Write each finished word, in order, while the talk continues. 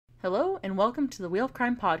Hello, and welcome to the Wheel of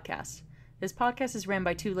Crime podcast. This podcast is ran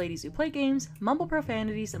by two ladies who play games, mumble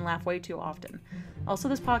profanities, and laugh way too often. Also,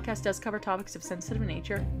 this podcast does cover topics of sensitive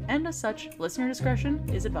nature, and as such, listener discretion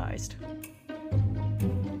is advised.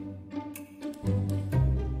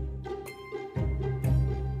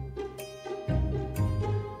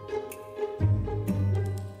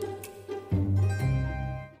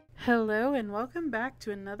 Hello and welcome back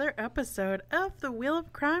to another episode of the Wheel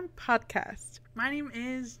of Crime podcast. My name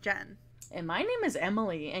is Jen. And my name is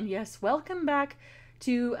Emily, and yes, welcome back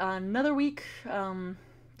to another week. Time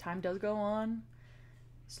does go on.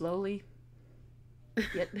 Slowly.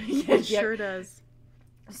 It sure does.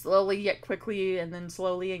 Slowly yet quickly, and then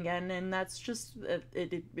slowly again, and that's just,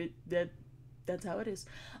 that's how it is.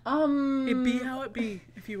 It be how it be,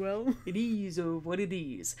 if you will. It is what it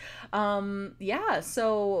is. Yeah,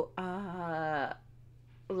 so,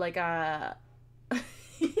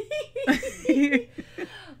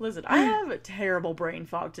 listen, I have a terrible brain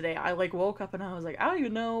fog today. I, woke up and I was like, I don't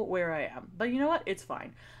even know where I am. But you know what? It's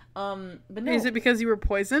fine. But no. Is it because you were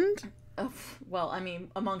poisoned? Well, I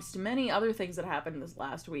mean, amongst many other things that happened this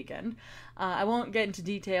last weekend. I won't get into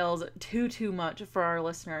details too much for our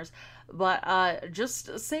listeners, but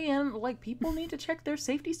just saying, people need to check their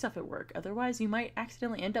safety stuff at work. Otherwise, you might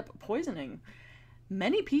accidentally end up poisoning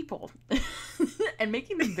many people and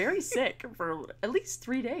making them very sick for at least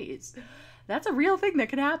 3 days. That's a real thing that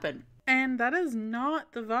could happen. And that is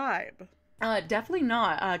not the vibe. Definitely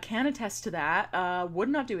not. Can attest to that. Would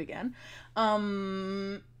not do again.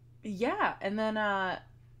 Yeah, and then,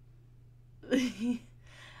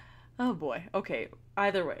 oh boy, okay,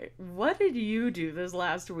 either way, what did you do this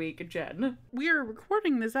last week, Jen? We are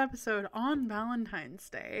recording this episode on Valentine's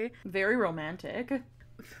Day. Very romantic.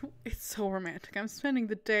 It's so romantic. I'm spending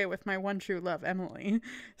the day with my one true love, Emily,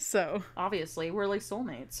 so. Obviously, we're like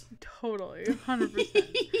soulmates. Totally,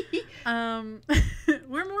 100%.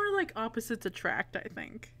 We're more like opposites attract, I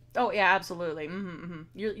think. Oh, yeah, absolutely. Mm-hmm.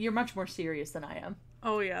 You're much more serious than I am.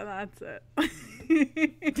 Oh yeah, that's it.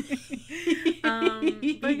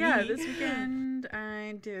 But yeah, this weekend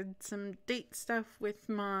I did some date stuff with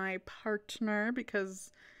my partner because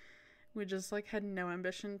we just had no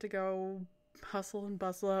ambition to go hustle and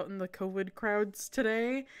bustle out in the COVID crowds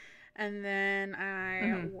today. And then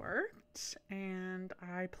I worked and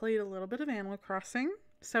I played a little bit of Animal Crossing.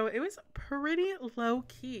 So it was pretty low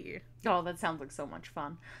key. Oh, that sounds like so much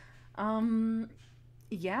fun.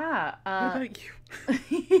 Yeah. What about you?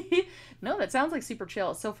 No, that sounds like super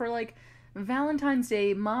chill. So for Valentine's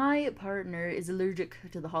Day, my partner is allergic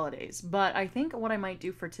to the holidays. But I think what I might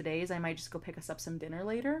do for today is I might just go pick us up some dinner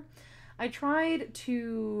later. I tried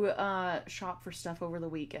to shop for stuff over the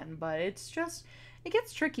weekend, but it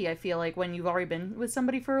gets tricky, I feel like, when you've already been with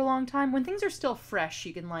somebody for a long time. When things are still fresh,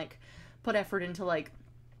 you can put effort into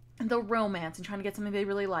the romance and trying to get something they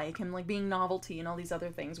really like and being novelty and all these other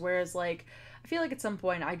things, whereas I feel like at some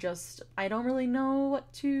point I don't really know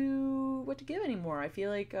what to give anymore. I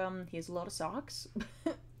feel like he has a lot of socks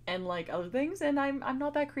and other things, and I'm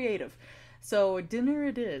not that creative. So dinner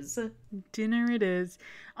it is.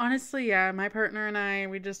 Honestly, yeah, my partner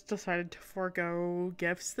and we just decided to forego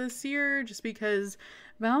gifts this year just because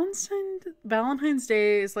Valentine's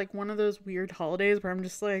Day is one of those weird holidays where I'm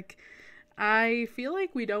just I feel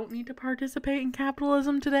like we don't need to participate in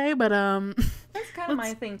capitalism today, but that's kind of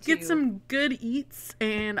my thing too. Get some good eats,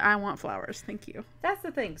 and I want flowers. Thank you. That's the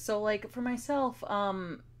thing. So for myself,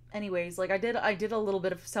 anyways, I did a little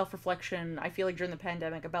bit of self-reflection. I feel during the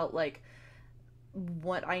pandemic about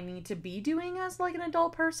what I need to be doing as an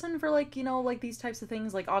adult person for these types of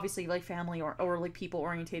things, obviously family or people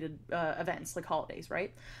orientated events holidays,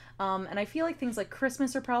 right? And I feel things like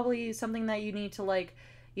Christmas are probably something that you need to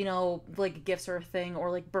gifts are a thing,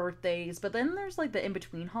 or birthdays, but then there's the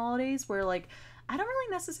in-between holidays where I don't really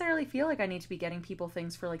necessarily feel I need to be getting people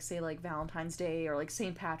things for say Valentine's Day or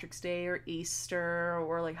St. Patrick's Day or Easter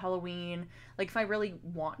or Halloween. If I really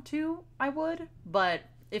want to, I would, but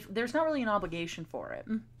if there's not really an obligation for it.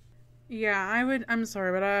 Yeah, I'm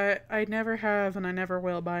sorry, but I never have and I never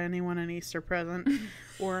will buy anyone an Easter present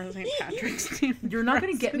or a St. Patrick's Day. You're not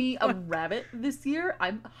going to get me a rabbit this year.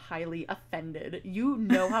 I'm highly offended. You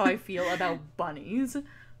know how I feel about bunnies.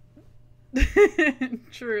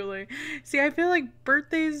 Truly. See, I feel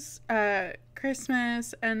birthdays,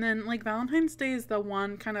 Christmas, and then Valentine's Day is the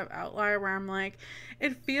one kind of outlier where I'm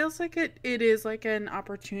it feels it is an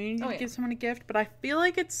opportunity to give someone a gift, but I feel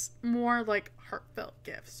it's more heartfelt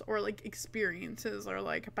gifts or experiences are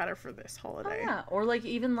better for this holiday. Oh, yeah, or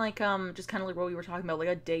even just kind of what we were talking about,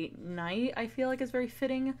 a date night. I feel is very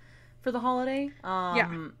fitting for the holiday.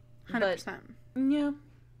 Yeah, 100%. But, yeah,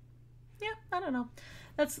 I don't know.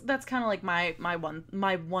 that's kind of like my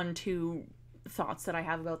one two thoughts that I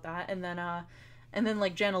have about that. And then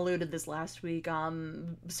like Jen alluded this last week,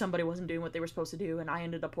 somebody wasn't doing what they were supposed to do and I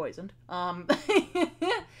ended up poisoned.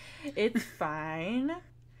 It's fine.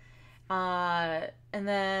 And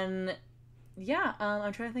then yeah,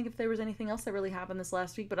 I'm trying to think if there was anything else that really happened this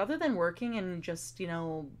last week, but other than working and just, you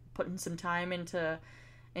know, putting some time into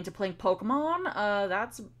playing Pokemon,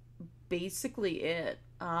 that's basically it.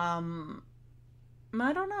 I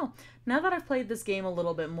don't know. Now that I've played this game a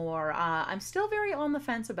little bit more, I'm still very on the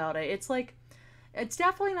fence about it. It's like, it's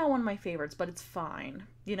definitely not one of my favorites, but it's fine,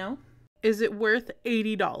 you know? Is it worth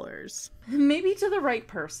 $80? Maybe to the right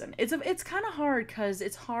person. It's kind of hard because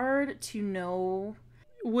it's hard to know.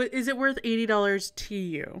 What is it worth $80 to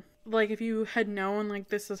you? Like, if you had known, like,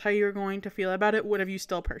 this is how you were going to feel about it, would have you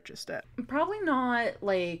still purchased it? Probably not,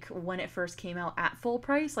 like, when it first came out at full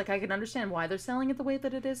price. Like, I can understand why they're selling it the way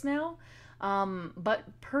that it is now. But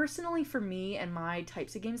personally, for me and my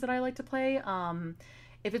types of games that I like to play,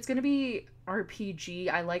 if it's going to be RPG,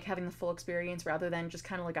 I like having the full experience rather than just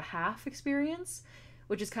kind of like a half experience,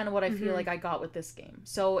 which is kind of what I feel like I got with this game.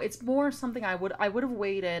 So it's more something I would have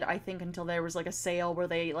waited, I think, until there was like a sale where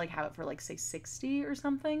they like have it for like say $60 or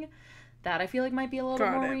something. That I feel like might be a little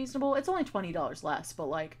bit more reasonable. It's only $20 less, but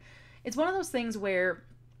like it's one of those things where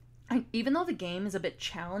even though the game is a bit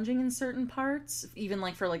challenging in certain parts, even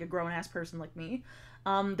like for like a grown-ass person like me,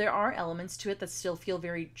 there are elements to it that still feel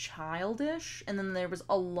very childish. And then there was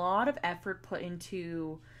a lot of effort put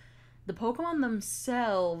into the Pokemon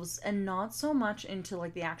themselves and not so much into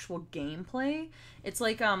like the actual gameplay. It's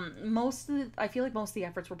like I feel like most of the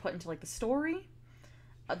efforts were put into like the story,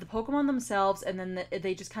 the Pokemon themselves, and then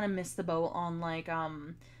they just kind of missed the boat on like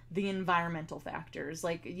the environmental factors,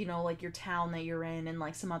 like, you know, like your town that you're in and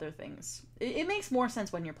like some other things. It makes more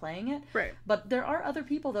sense when you're playing it. Right. But there are other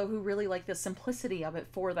people though who really like the simplicity of it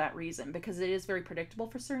for that reason, because it is very predictable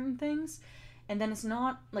for certain things. And then it's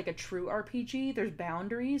not like a true RPG. There's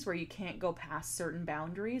boundaries where you can't go past certain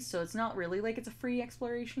boundaries. So it's not really like it's a free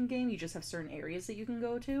exploration game. You just have certain areas that you can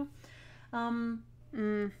go to.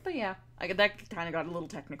 But yeah, that kind of got a little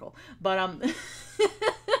technical. But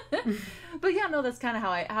but yeah, no, that's kind of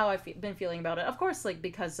how I've been feeling about it. Of course, like,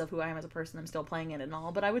 because of who I am as a person, I'm still playing it and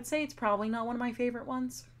all. But I would say it's probably not one of my favorite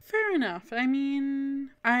ones. Fair enough. I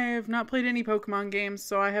mean, I have not played any Pokemon games,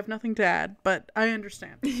 so I have nothing to add, but I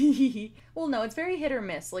understand. Well, no, it's very hit or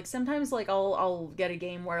miss. Like, sometimes, like, I'll get a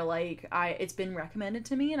game where, like, it's been recommended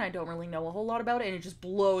to me and I don't really know a whole lot about it, and it just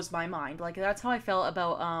blows my mind. Like, that's how I felt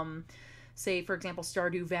about, say, for example,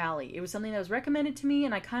 Stardew Valley. It was something that was recommended to me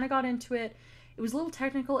and I kind of got into it. It was a little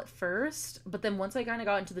technical at first, but then once I kind of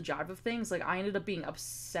got into the jive of things, like, I ended up being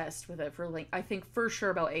obsessed with it for, like, I think for sure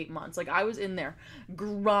about 8 months. Like, I was in there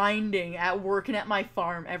grinding at working at my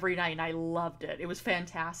farm every night, and I loved it. It was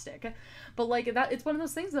fantastic. But, like, it's one of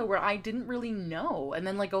those things, though, where I didn't really know. And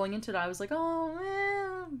then, like, going into it, I was like, oh,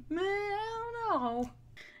 man, I don't know.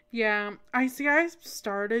 Yeah, I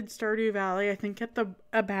started Stardew Valley, I think, at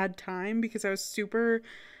a bad time, because I was super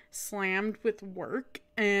slammed with work,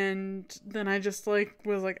 and then I just like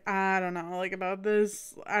was like, I don't know, like, about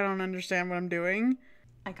this, I don't understand what I'm doing.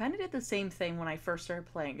 I kind of did the same thing when I first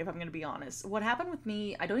started playing, if I'm going to be honest. What happened with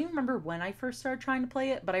me, I don't even remember when I first started trying to play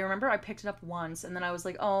it, but I remember I picked it up once and then I was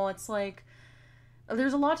like, oh, it's like,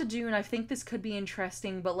 there's a lot to do and I think this could be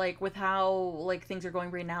interesting, but like with how like things are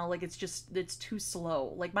going right now, like it's too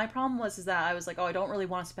slow. Like my problem is that I was like, oh, I don't really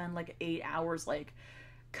want to spend like 8 hours like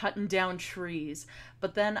cutting down trees.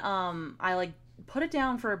 But then I like put it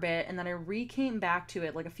down for a bit and then I came back to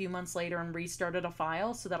it like a few months later and restarted a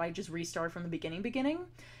file so that I just restarted from the beginning,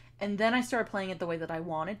 and then I started playing it the way that I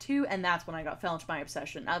wanted to, and that's when I fell into my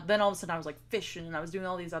obsession. Then all of a sudden I was like fishing and I was doing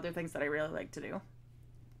all these other things that I really like to do.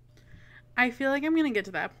 I feel like I'm gonna get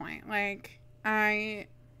to that point. Like, I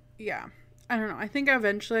don't know. I think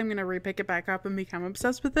eventually I'm going to repick it back up and become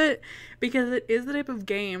obsessed with it, because it is the type of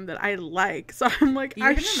game that I like. So I'm like,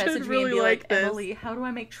 I should really like this. Emily, how do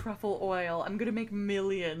I make truffle oil? I'm going to make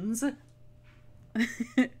millions.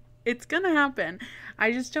 It's going to happen.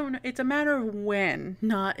 I just don't know. It's a matter of when,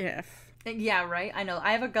 not if. Yeah, right? I know.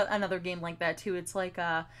 I have another game like that too. It's like,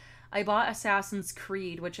 I bought Assassin's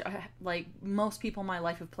Creed, which like most people in my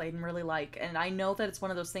life have played and really like. And I know that it's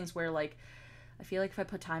one of those things where like, I feel like if I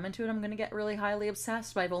put time into it, I'm going to get really highly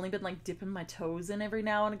obsessed, but I've only been, like, dipping my toes in every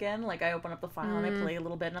now and again. Like, I open up the file and I play a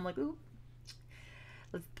little bit, and I'm like, ooh,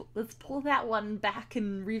 let's pull that one back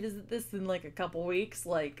and revisit this in, like, a couple weeks,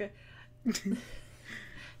 like,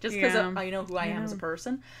 just because I know who I am as a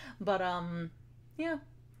person. But, yeah,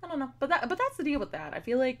 I don't know. But that's the deal with that. I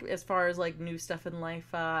feel like as far as, like, new stuff in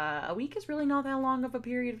life, a week is really not that long of a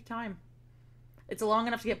period of time. It's long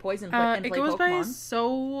enough to get poisoned and play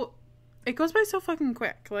Pokemon. It goes by so fucking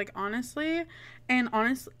quick. Like, honestly,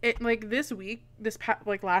 it, like,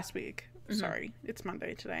 last week. Mm-hmm. Sorry, it's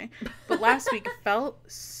Monday today. But last week felt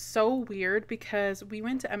so weird because we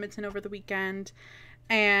went to Edmonton over the weekend,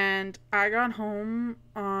 and we got home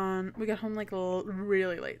like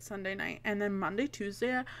really late Sunday night, and then Monday,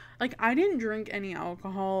 Tuesday, like, I didn't drink any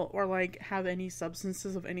alcohol or like have any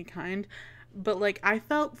substances of any kind, but like I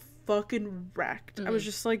felt fucking wrecked. Mm-hmm. I was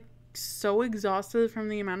just like so exhausted from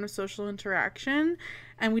the amount of social interaction,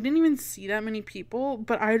 and we didn't even see that many people,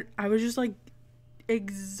 but I was just like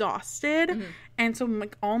exhausted. Mm-hmm. And so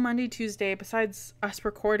like all Monday, Tuesday, besides us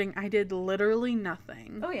recording, I did literally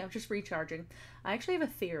nothing. Oh yeah, just recharging. I actually have a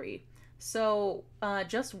theory. So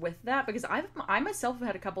just with that, because I myself have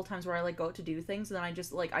had a couple times where I like go out to do things and then I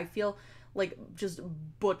just like I feel like just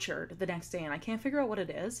butchered the next day and I can't figure out what it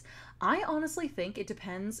is. I honestly think it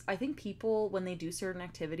depends. I think people, when they do certain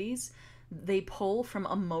activities, they pull from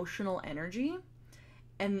emotional energy,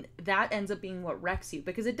 and that ends up being what wrecks you,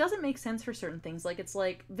 because it doesn't make sense for certain things. Like, it's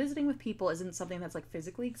like visiting with people isn't something that's like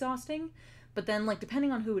physically exhausting, but then like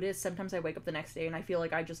depending on who it is, sometimes I wake up the next day and I feel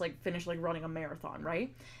like I just like finished like running a marathon,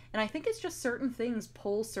 right? And I think it's just certain things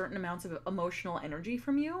pull certain amounts of emotional energy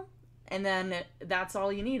from you, and then that's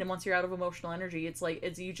all you need. And once you're out of emotional energy, it's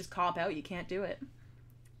you just cop out. You can't do it.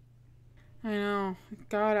 I know.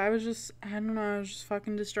 God, I don't know, I was just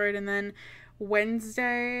fucking destroyed. And then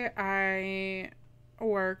Wednesday, I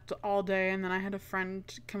worked all day, and then I had a friend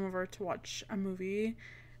come over to watch a movie.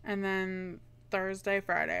 And then Thursday,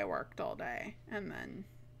 Friday, I worked all day. And then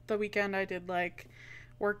the weekend, I did like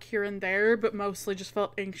work here and there, but mostly just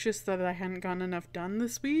felt anxious that I hadn't gotten enough done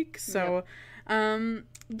this week. So,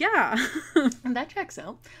 yeah. That checks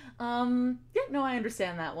out. Yeah, no, I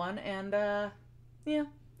understand that one. And, yeah,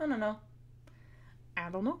 I don't know.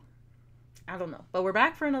 But we're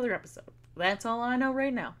back for another episode. That's all I know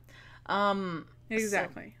right now.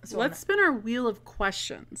 Exactly. So let's spin our wheel of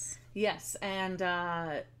questions. Yes, and,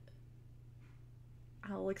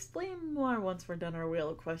 I'll explain more once we're done our wheel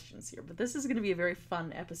of questions here, but this is going to be a very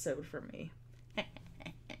fun episode for me.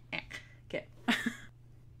 Okay.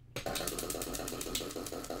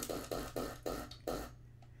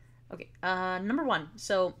 Okay, number 1.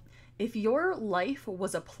 So, if your life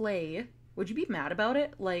was a play, would you be mad about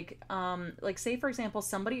it? Like say for example,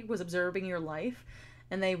 somebody was observing your life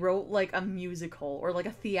and they wrote like a musical or like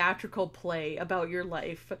a theatrical play about your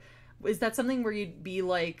life. Is that something where you'd be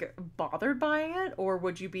like bothered by it, or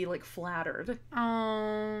would you be like flattered?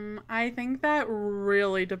 I think that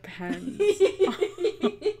really depends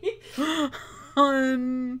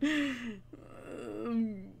on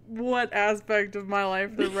what aspect of my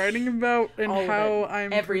life they're writing about and how I'm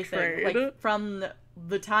portrayed. Like from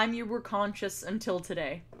the time you were conscious until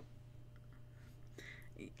today.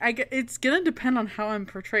 It's gonna depend on how I'm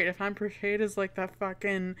portrayed. If I'm portrayed as like that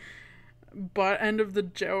fucking butt end of the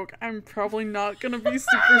joke, I'm probably not gonna be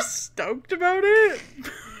super stoked about it.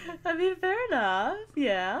 I mean, fair enough.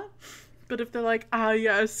 Yeah. But if they're like, ah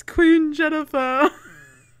yes, Queen Jennifer,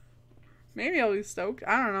 maybe I'll be stoked.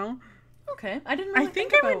 I don't know. Okay. I didn't really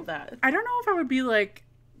think about that. I don't know if I would be like,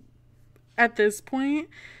 at this point,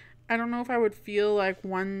 I don't know if I would feel like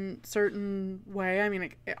one certain way. I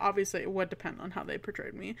mean, obviously it would depend on how they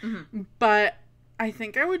portrayed me. Mm-hmm. But I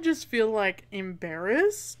think I would just feel like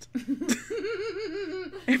embarrassed.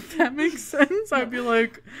 If that makes sense. I'd be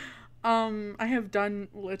like, I have done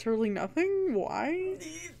literally nothing. Why?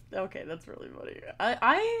 Okay, that's really funny.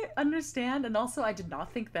 I understand, and also I did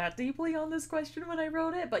not think that deeply on this question when I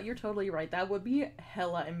wrote it, but you're totally right. That would be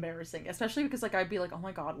hella embarrassing, especially because like I'd be like, oh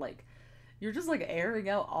my god, like you're just like airing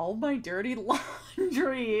out all my dirty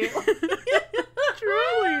laundry.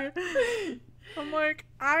 Truly. I'm like,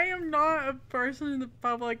 I am not a person in the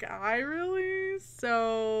public eye, really,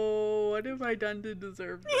 so what have I done to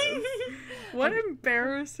deserve this? What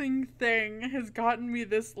embarrassing thing has gotten me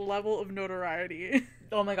this level of notoriety?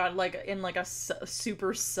 Oh my god, like, in, like, a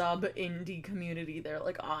super sub-indie community, they're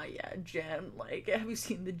like, yeah, Jenn, like, have you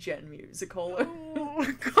seen the Jenn musical? Oh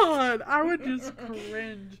god, I would just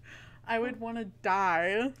cringe. I would want to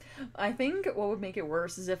die. I think what would make it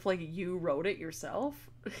worse is if, like, you wrote it yourself.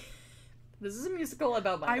 This is a musical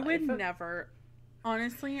about my life. I would never.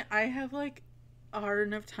 Honestly, I have, like, a hard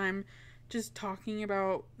enough time just talking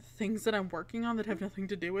about things that I'm working on that have nothing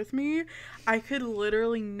to do with me. I could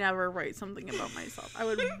literally never write something about myself. I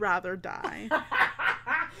would rather die.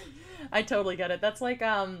 I totally get it. That's like,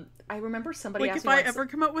 I remember somebody like, asked me if I ever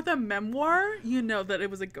come out with a memoir, you know that it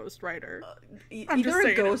was a ghostwriter. Either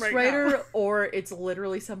a ghostwriter or it's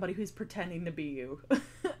literally somebody who's pretending to be you.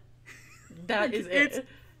 That is it.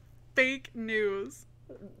 fake news.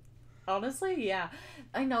 Honestly, yeah.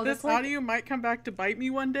 I know this audio might come back to bite me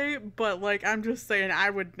one day, but like I'm just saying I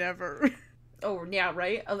would never. Oh, yeah,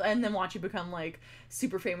 right? And then watch you become, like,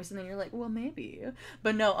 super famous, and then you're like, well, maybe.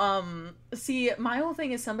 But no, see, my whole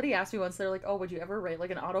thing is somebody asked me once, they're like, oh, would you ever write,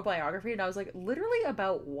 like, an autobiography? And I was like, literally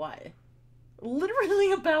about what?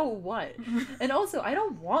 Literally about what? And also, I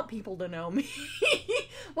don't want people to know me.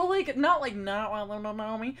 Well, like, not want them to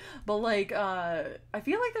know me, but, like, I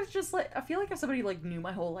feel like there's just, like, I feel like if somebody, like, knew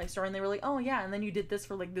my whole life story, and they were like, oh, yeah, and then you did this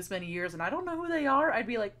for, like, this many years, and I don't know who they are, I'd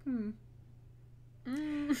be like,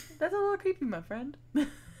 that's a little creepy, my friend. I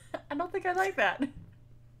don't think I like that.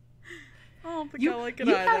 I don't think I like it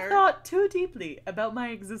you either. You have thought too deeply about my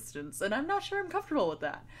existence, and I'm not sure I'm comfortable with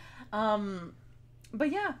that.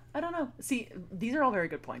 But yeah, I don't know. See, these are all very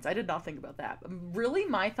good points. I did not think about that. Really,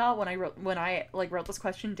 my thought when I wrote this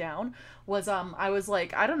question down was I was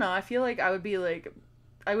like, I don't know. I feel like I would be like,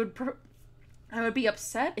 I would be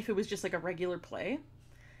upset if it was just like a regular play.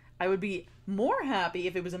 I would be more happy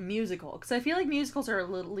if it was a musical, because I feel like musicals are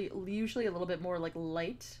usually a little bit more like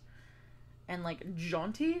light and like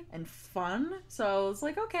jaunty and fun. So I was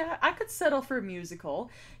like, okay, I could settle for a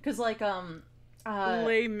musical, because like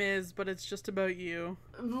Les Mis, but it's just about you.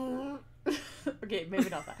 Okay,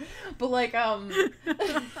 maybe not that, but like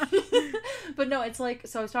but no, it's like,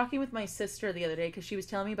 so I was talking with my sister the other day because she was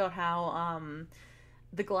telling me about how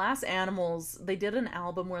the Glass Animals, they did an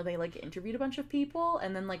album where they, like, interviewed a bunch of people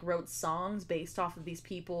and then, like, wrote songs based off of these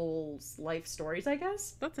people's life stories, I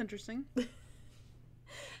guess. That's interesting. And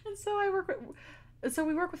so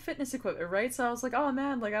we work with fitness equipment, right? So I was like, oh,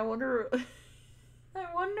 man, like, I wonder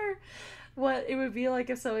what it would be like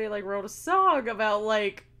if somebody, like, wrote a song about,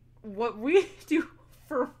 like, what we do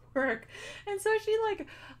for work. And so she, like,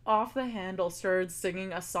 off the handle started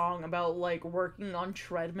singing a song about, like, working on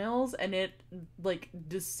treadmills, and it, like,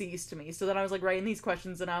 deceased me. So then I was, like, writing these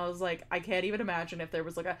questions, and I was like, I can't even imagine if there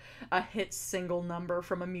was, like, a hit single number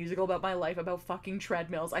from a musical about my life about fucking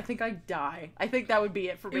treadmills. I think I'd die. I think that would be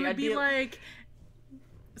it for me. It would be like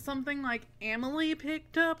something like Emily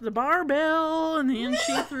picked up the barbell and then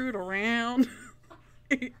she threw it around.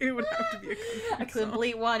 It would have to be a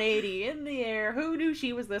complete 180 in the air. Who knew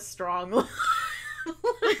she was this strong?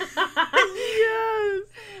 Yes,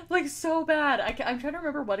 like, so bad. I'm trying to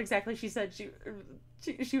remember what exactly she said.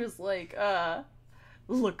 She was like,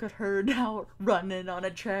 look at her now running on a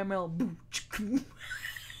treadmill.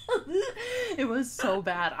 It was so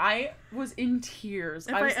bad. I was in tears.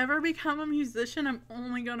 If I ever become a musician, I'm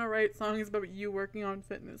only gonna write songs about you working on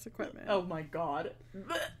fitness equipment. Oh my god.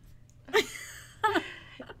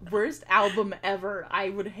 Worst album ever. I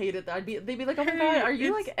would hate it. They'd be like, oh my god, are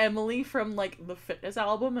you like Emily from like the fitness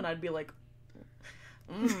album? And I'd be like,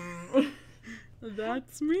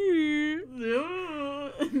 that's me.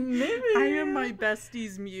 Maybe I am my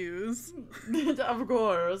bestie's muse. Of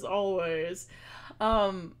course, always.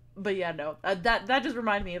 But yeah, no, that just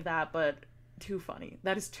reminded me of that. But too funny.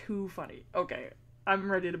 That is too funny. Okay,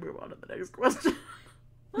 I'm ready to move on to the next question.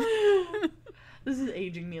 This is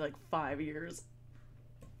aging me like 5 years.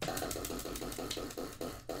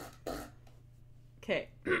 Okay.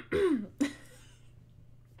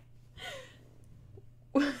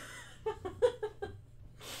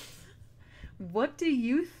 What do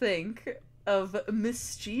you think of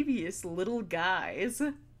mischievous little guys?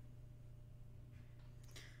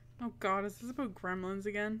 Oh god, is this about gremlins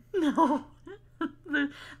again? No. The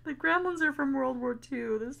gremlins are from World War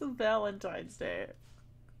II. This is Valentine's Day.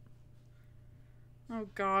 Oh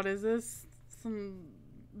god, is this some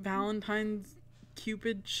Valentine's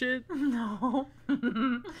Cupid shit? No.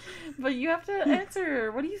 But you have to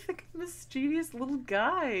answer. What do you think of mischievous little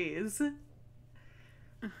guys?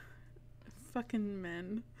 Fucking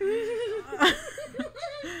men.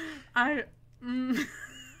 I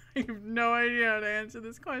have no idea how to answer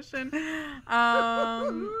this question.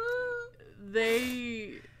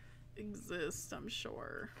 They exist, I'm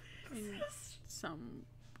sure, in some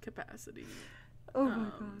capacity. Oh my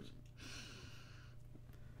gosh.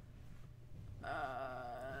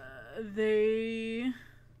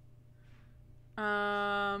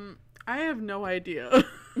 I have no idea.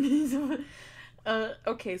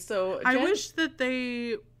 Okay, so I wish that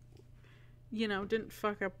they, didn't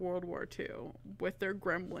fuck up World War II with their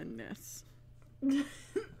gremlinness.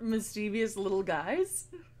 Mischievous little guys?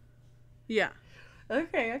 Yeah.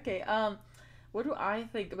 Okay. What do I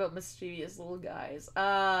think about mischievous little guys?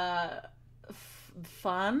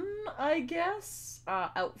 Fun, I guess.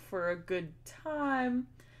 Out for a good time.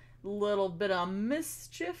 Little bit of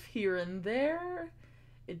mischief here and there.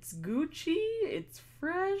 It's Gucci. It's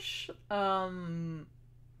fresh.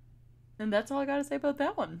 And that's all I gotta say about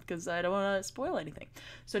that one, because I don't want to spoil anything.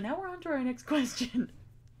 So now we're on to our next question.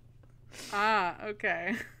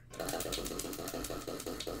 Okay.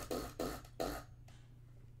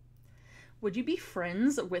 Would you be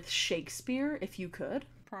friends with Shakespeare if you could?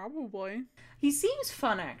 Probably. He seems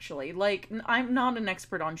fun, actually. Like, I'm not an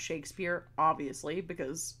expert on Shakespeare, obviously,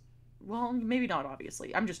 because, well, maybe not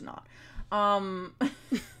obviously. I'm just not.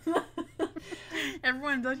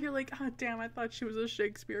 Everyone's out here like, oh damn, I thought she was a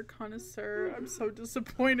Shakespeare connoisseur. I'm so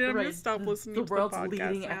disappointed. I'm gonna stop listening to the world's podcast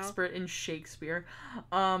leading now. Expert in Shakespeare.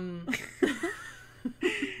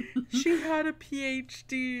 She had a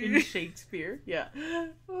PhD in Shakespeare. Yeah.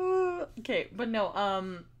 Okay, but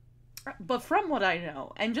no, but from what I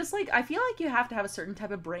know, and just like, I feel like you have to have a certain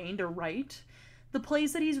type of brain to write the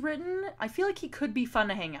plays that he's written. I feel like he could be fun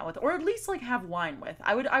to hang out with, or at least like have wine with.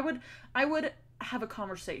 I would have a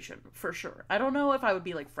conversation for sure. I don't know if I would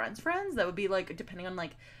be like friends. That would be like depending on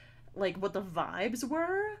like what the vibes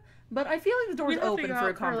were. But I feel like the door's open for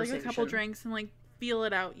a conversation. Like a couple drinks and like feel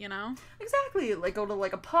it out, you know? Exactly. Like go to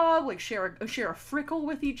like a pub, like share a frickle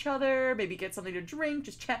with each other, maybe get something to drink,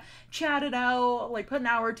 just chat it out, like put an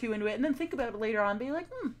hour or two into it, and then think about it later on and be like,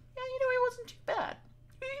 yeah, he wasn't too bad.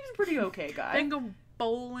 He was a pretty okay guy. Then go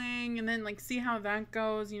bowling and then like see how that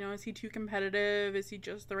goes. Is he too competitive? Is he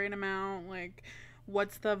just the right amount? Like,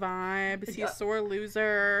 what's the vibe? Is he a sore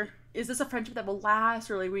loser? Is this a friendship that will last,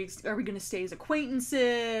 or like are we gonna stay as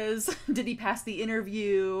acquaintances? Did he pass the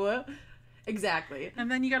interview? Exactly. And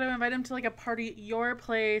then you gotta invite him to like a party at your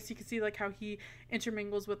place. You can see like how he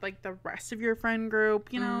intermingles with like the rest of your friend group,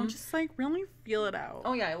 just like really feel it out.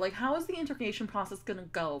 Oh yeah, like how is the integration process gonna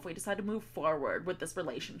go if we decide to move forward with this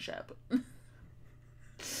relationship?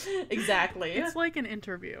 Exactly. It's like an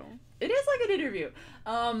interview. It is like an interview.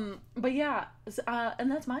 But yeah,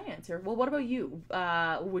 and that's my answer. Well, what about you?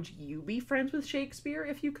 Would you be friends with Shakespeare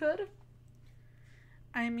if you could?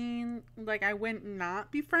 I mean, like, I wouldn't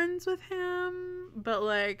not be friends with him, but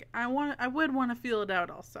like, I would want to feel it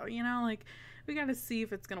out also, like, we gotta see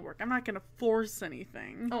if it's gonna work. I'm not gonna force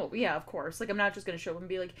anything. Oh, yeah, of course. Like, I'm not just gonna show up and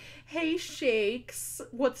be like, hey, Shakes,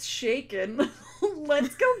 what's shaking?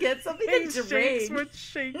 Let's go get something to drink. Shakes, what's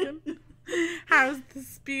shaking? How's the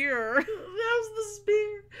spear? How's the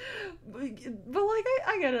spear? But like,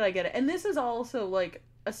 I get it. And this is also, like,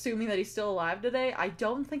 assuming that he's still alive today, I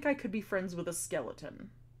don't think I could be friends with a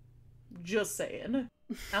skeleton. Just saying.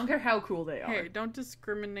 I don't care how cool they are. Hey, don't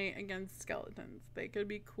discriminate against skeletons. They could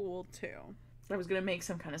be cool, too. I was gonna make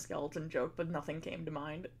some kind of skeleton joke, but nothing came to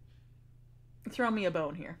mind. Throw me a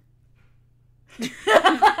bone here.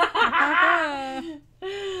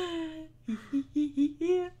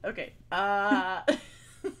 Okay.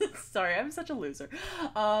 Sorry, I'm such a loser.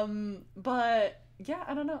 But yeah,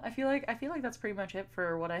 I don't know. I feel like that's pretty much it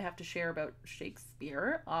for what I have to share about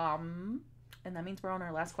Shakespeare. And that means we're on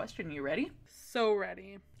our last question. You ready? So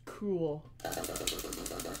ready. Cool.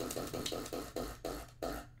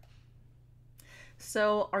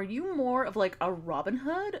 So, are you more of like a Robin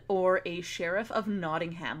Hood or a Sheriff of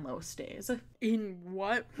Nottingham most days? In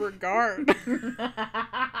what regard?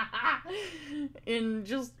 In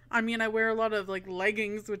just... I mean, I wear a lot of like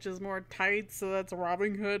leggings, which is more tight, so that's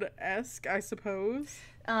Robin Hood-esque, I suppose.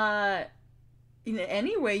 In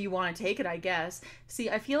any way you want to take it, I guess.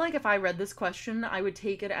 See, I feel like if I read this question, I would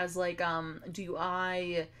take it as like, do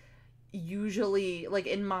I usually, like,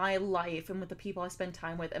 in my life and with the people I spend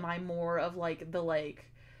time with, am I more of like the like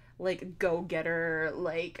go-getter,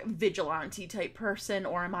 like vigilante type person,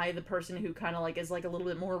 or am I the person who kind of like is like a little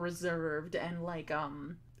bit more reserved and like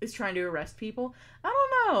is trying to arrest people? I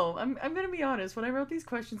don't know. I'm gonna be honest. When I wrote these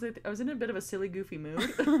questions, I was in a bit of a silly, goofy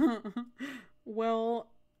mood.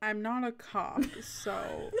 Well, I'm not a cop,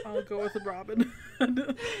 so I'll go with Robin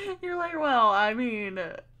Hood. You're like, well, I mean,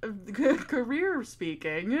 career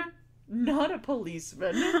speaking, not a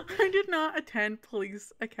policeman. I did not attend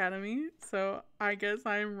police academy, so I guess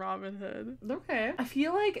I'm Robin Hood. Okay. I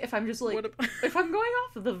feel like if I'm just like, if I'm going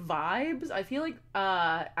off of the vibes, I feel like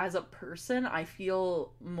as a person, I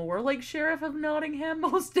feel more like Sheriff of Nottingham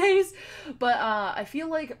most days, but I feel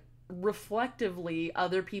like reflectively,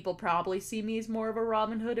 other people probably see me as more of a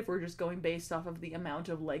Robin Hood if we're just going based off of the amount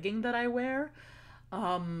of legging that I wear.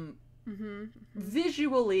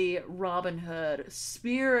 Visually, Robin Hood.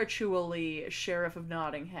 Spiritually, Sheriff of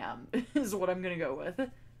Nottingham is what I'm gonna go with.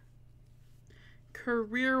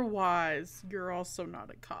 Career-wise, you're also not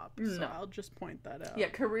a cop, so No. I'll just point that out. Yeah,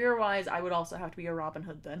 career-wise, I would also have to be a Robin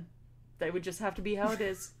Hood then. They would just have to be how it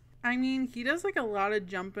is. I mean, he does like a lot of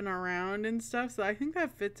jumping around and stuff, so I think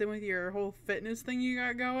that fits in with your whole fitness thing you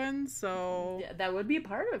got going, so... Yeah, that would be a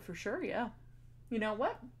part of it for sure, yeah. You know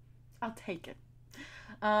what? I'll take it.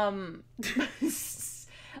 Um,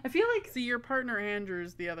 I feel like See, your partner Andrew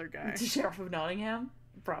is the other guy. the Sheriff of Nottingham,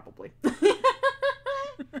 probably.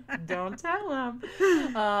 Don't tell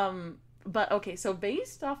him. But okay, so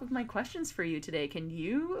based off of my questions for you today, can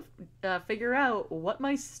you figure out what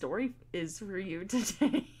my story is for you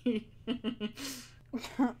today?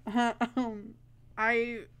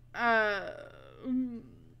 I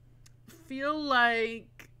feel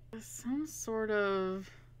like some sort of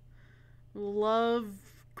love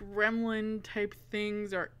gremlin type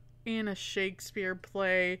things are in a Shakespeare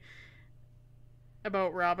play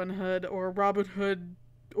about Robin Hood, or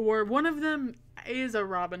one of them is a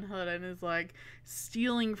Robin Hood and is like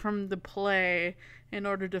stealing from the play in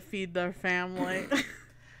order to feed their family.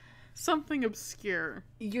 Something obscure.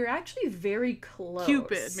 You're actually very close.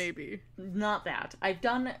 Cupid, maybe. Not that. I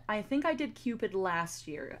think I did Cupid last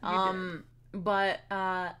year. You did. But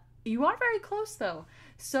you are very close though.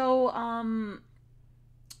 So I'm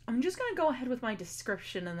just gonna go ahead with my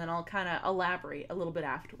description and then I'll kind of elaborate a little bit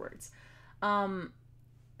afterwards.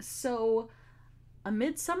 So A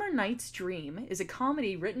Midsummer Night's Dream is a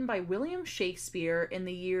comedy written by William Shakespeare in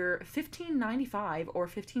the year 1595 or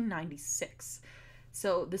 1596.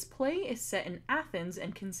 So this play is set in Athens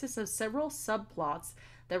and consists of several subplots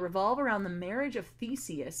that revolve around the marriage of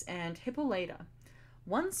Theseus and Hippolyta.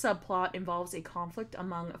 One subplot involves a conflict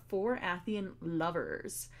among 4 Athenian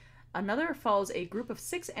lovers. Another follows a group of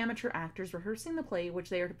 6 amateur actors rehearsing the play which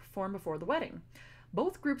they are to perform before the wedding.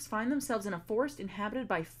 Both groups find themselves in a forest inhabited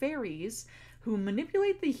by fairies who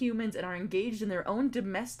manipulate the humans and are engaged in their own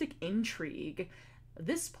domestic intrigue.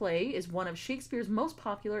 This play is one of Shakespeare's most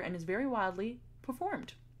popular and is very widely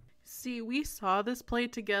performed. See, we saw this play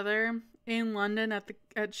together in London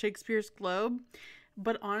at Shakespeare's Globe,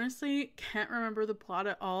 but honestly can't remember the plot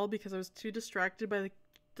at all because I was too distracted by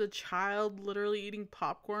the child literally eating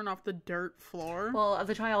popcorn off the dirt floor. Well,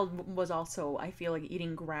 the child was also, I feel like,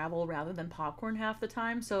 eating gravel rather than popcorn half the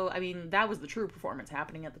time, so, I mean, that was the true performance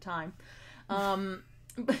happening at the time.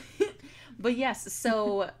 But yes,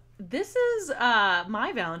 so this is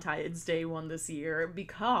my Valentine's Day one this year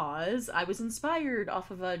because I was inspired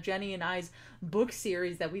off of Jenny and I's book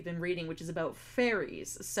series that we've been reading, which is about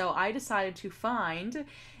fairies. So I decided to find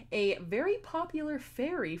a very popular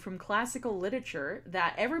fairy from classical literature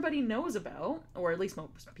that everybody knows about, or at least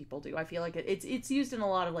most people do. I feel like it's used in a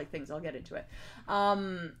lot of like things. I'll get into it.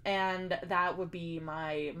 And that would be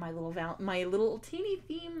my little teeny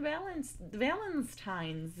theme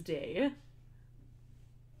Valentine's Day.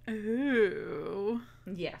 Ooh.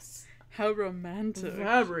 Yes. How romantic.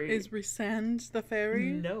 Very. Is Resend the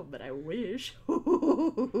fairy? No, but I wish.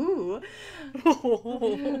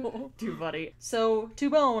 Too funny. So, to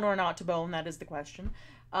bone or not to bone, that is the question.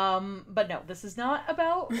 But no, this is not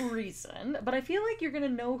about reason, but I feel like you're gonna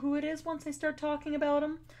know who it is once I start talking about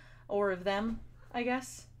him. Or of them, I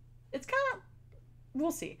guess. It's kind of...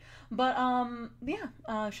 We'll see. But,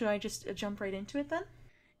 yeah. Should I just jump right into it then?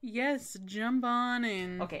 Yes, jump on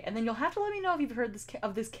in. Okay, and then you'll have to let me know if you've heard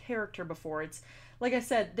of this character before. It's like I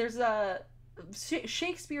said, there's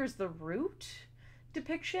Shakespeare's the root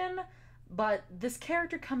depiction, but this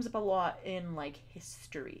character comes up a lot in like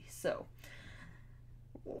history. So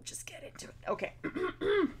we'll just get into it. Okay.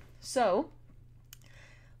 So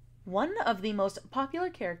one of the most popular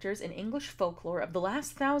characters in English folklore of the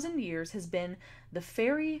last 1,000 years has been the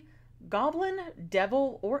fairy, goblin,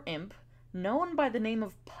 devil, or imp known by the name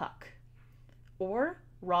of Puck, or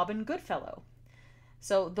Robin Goodfellow.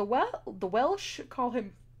 So the Welsh call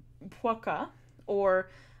him Pucca, or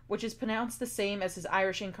which is pronounced the same as his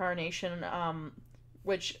Irish incarnation,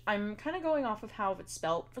 which I'm kind of going off of how it's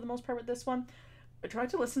spelt for the most part with this one. I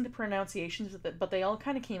tried to listen to pronunciations, but they all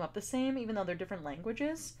kind of came up the same, even though they're different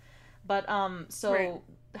languages. But right.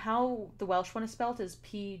 How the Welsh one is spelt is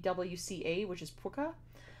Pwca, which is Pucca.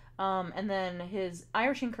 And then his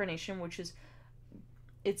Irish incarnation,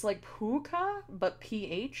 it's like Puka, but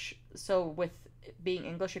PH. So with being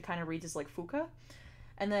English, it kind of reads as like Fuka.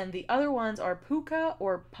 And then the other ones are Puka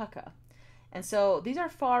or Pucka. And so these are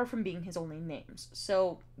far from being his only names.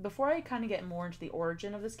 So before I kind of get more into the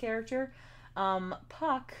origin of this character,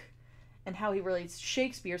 Puck and how he relates to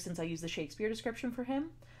Shakespeare, since I use the Shakespeare description for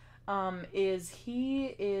him,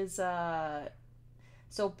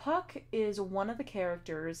 So Puck is one of the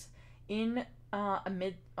characters in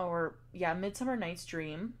Midsummer Night's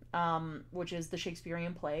Dream, which is the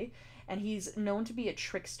Shakespearean play, and he's known to be a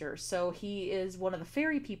trickster. So he is one of the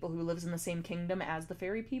fairy people who lives in the same kingdom as the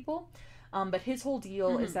fairy people. But his whole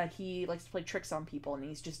deal is that he likes to play tricks on people, and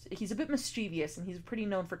he's a bit mischievous, and he's pretty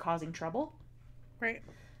known for causing trouble. Right.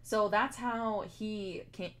 So that's how he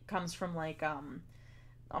comes from, like,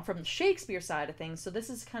 from the Shakespeare side of things. So this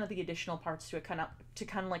is kind of the additional parts to it, kind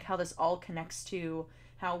of like how this all connects to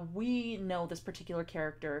how we know this particular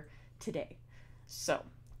character today. So,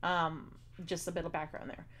 just a bit of background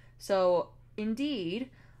there. So, indeed,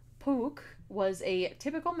 Puck was a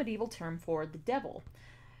typical medieval term for the devil.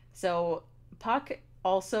 So, Puck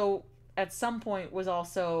also, at some point, was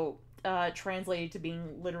also translated to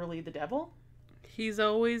being literally the devil. He's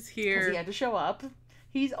always here. Because he had to show up.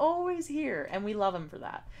 He's always here, and we love him for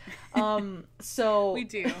that. So we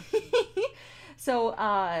do. So,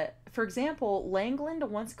 for example, Langland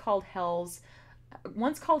once called Hell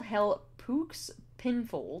Puck's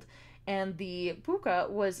Pinfold, and the Puka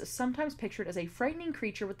was sometimes pictured as a frightening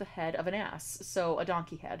creature with the head of an ass, so a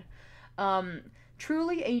donkey head.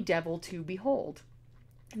 Truly a devil to behold.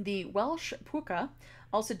 The Welsh Puka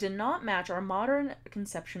also did not match our modern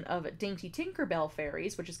conception of dainty Tinkerbell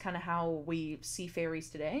fairies, which is kind of how we see fairies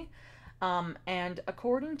today. And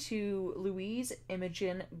according to Louise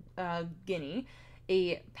Imogen Guinea,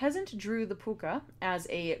 a peasant drew the Puka as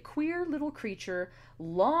a queer little creature,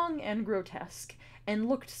 long and grotesque, and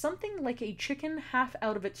looked something like a chicken half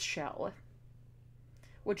out of its shell.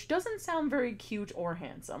 Which doesn't sound very cute or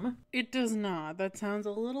handsome. It does not. That sounds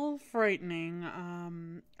a little frightening.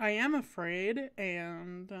 I am afraid,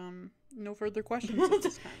 and no further questions at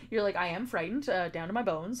this time. You're like, I am frightened, down to my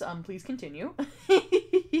bones. Please continue.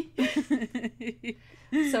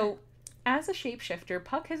 So, as a shapeshifter,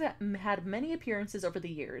 Puck has had many appearances over the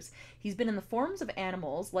years. He's been in the forms of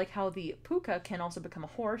animals, like how the Puka can also become a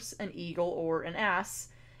horse, an eagle, or an ass,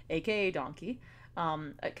 aka donkey.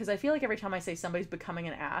 Because I feel like every time I say somebody's becoming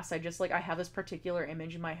an ass, I have this particular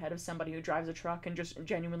image in my head of somebody who drives a truck and just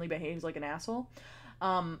genuinely behaves like an asshole.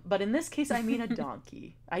 But in this case, I mean a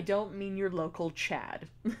donkey. I don't mean your local Chad.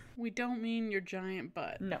 We don't mean your giant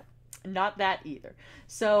butt. No, not that either.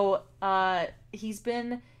 So, he's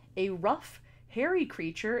been a rough, hairy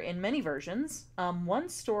creature in many versions. One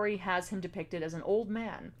story has him depicted as an old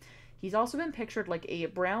man. He's also been pictured like a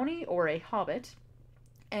brownie or a hobbit.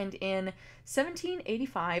 And in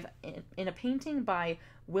 1785, in a painting by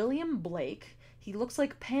William Blake, he looks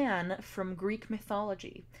like Pan from Greek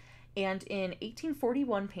mythology. And in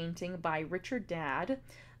 1841 painting by Richard Dadd,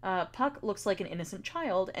 Puck looks like an innocent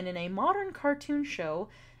child. And in a modern cartoon show,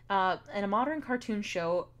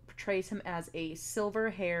 portrays him as a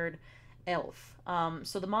silver-haired elf.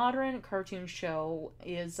 So the modern cartoon show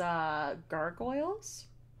is Gargoyles.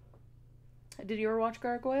 Did you ever watch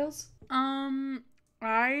Gargoyles?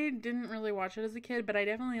 I didn't really watch it as a kid, but I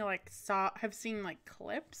definitely have seen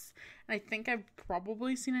clips, and I think I've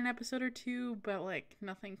probably seen an episode or two, but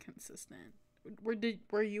nothing consistent.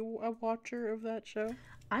 Were you a watcher of that show?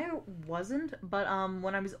 I wasn't, but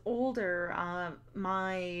when I was older,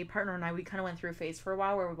 my partner and I, we kind of went through a phase for a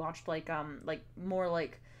while where we watched more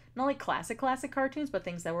not classic cartoons, but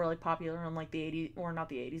things that were popular in the 80s, or not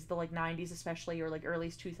the 80s, the 90s especially, or early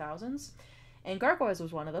 2000s. And Gargoyles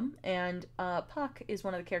was one of them, and Puck is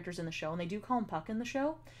one of the characters in the show, and they do call him Puck in the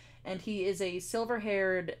show, and he is a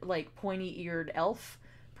silver-haired, pointy-eared elf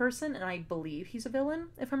person, and I believe he's a villain,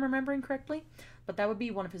 if I'm remembering correctly, but that would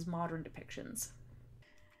be one of his modern depictions.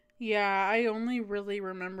 Yeah, I only really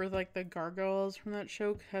remember the gargoyles from that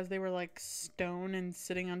show because they were stone and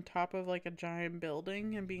sitting on top of a giant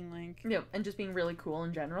building and being yeah, and just being really cool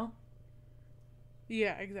in general.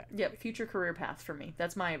 Yeah, exactly. Yeah, future career path for me.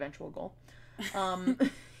 That's my eventual goal.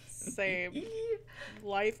 Same.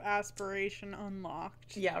 Life aspiration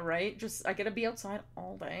unlocked. Yeah, right? Just, I gotta be outside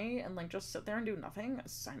all day and, just sit there and do nothing.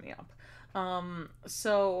 Sign me up.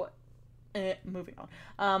 Moving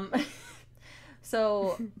on.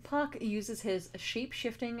 So, Puck uses his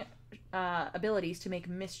shape-shifting abilities to make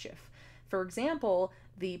mischief. For example,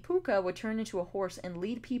 the Puka would turn into a horse and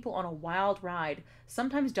lead people on a wild ride,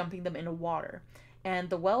 sometimes dumping them into water.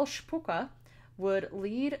 And the Welsh Puka would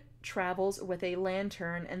lead travels with a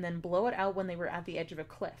lantern and then blow it out when they were at the edge of a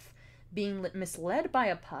cliff. Being misled by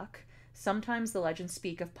a Puck, sometimes the legends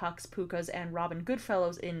speak of Pucks, Pukas, and Robin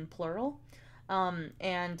Goodfellows in plural,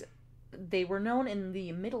 and they were known in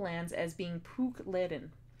the Midlands as being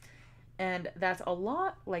Puck-leden. And that's a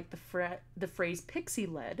lot like the phrase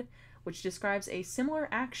pixie-led, which describes a similar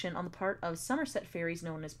action on the part of Somerset fairies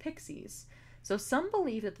known as pixies. So some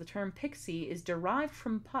believe that the term pixie is derived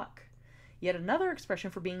from Puck. Yet another expression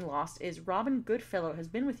for being lost is Robin Goodfellow has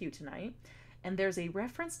been with you tonight, and there's a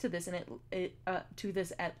reference to this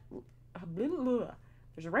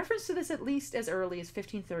there's a reference to this at least as early as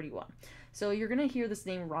 1531. So you're gonna hear this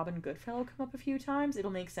name Robin Goodfellow come up a few times. It'll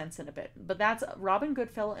make sense in a bit. But that's Robin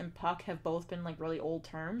Goodfellow and Puck have both been really old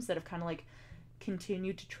terms that have kind of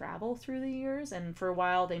continued to travel through the years, and for a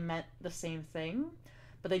while they meant the same thing.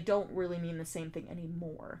 but they don't really mean the same thing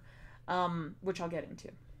anymore, which I'll get into.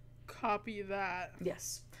 Copy that.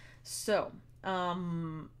 Yes. So,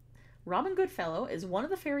 Robin Goodfellow is one of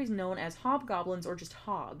the fairies known as hobgoblins or just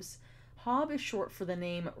hobs. Hob is short for the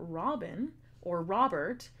name Robin or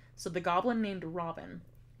Robert, so the goblin named Robin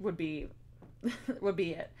would be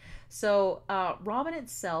it. So, Robin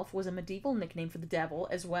itself was a medieval nickname for the devil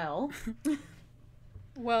as well.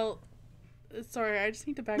 Well, sorry, I just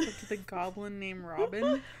need to back up to the goblin named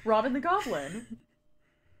Robin. Robin the Goblin.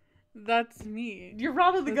 That's me. You're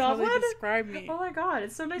Robin the Goblin? How they describe me. Oh my god,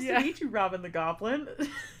 it's so nice to meet you, Robin the Goblin.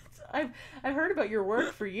 I've heard about your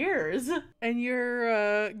work for years. And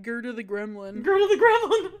you're Gerda the Gremlin. Gerda the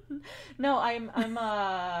Gremlin. No, I'm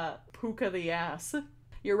Puka the Ass.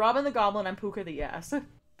 You're Robin the Goblin, I'm Puka the Ass.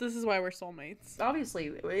 This is why we're soulmates. Obviously,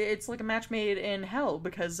 it's like a match made in hell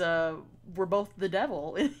because we're both the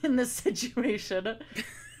devil in this situation.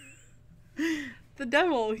 The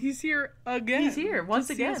devil, he's here again. He's here once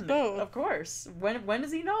again. Both. Of course. When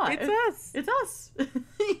is he not? It's us. It's us.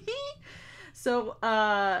 So,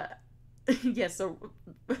 so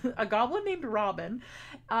a goblin named Robin,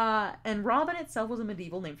 and Robin itself was a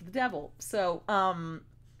medieval name for the devil. So,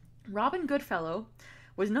 Robin Goodfellow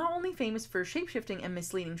was not only famous for shapeshifting and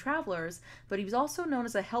misleading travelers, but he was also known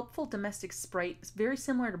as a helpful domestic sprite, very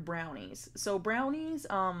similar to brownies. So brownies,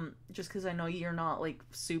 just because I know you're not like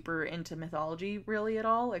super into mythology really at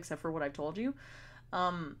all, except for what I've told you,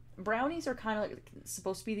 brownies are kind of like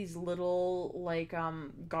supposed to be these little like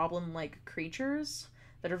goblin-like creatures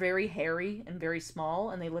that are very hairy and very small,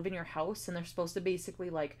 and they live in your house, and they're supposed to basically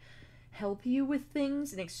like help you with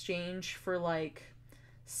things in exchange for like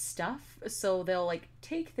stuff. So they'll like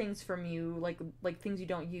take things from you, like things you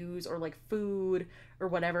don't use, or like food or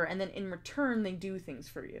whatever, and then in return they do things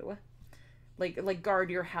for you, like guard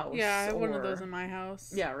your house. Yeah, I have one of those in my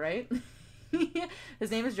house. Yeah, right.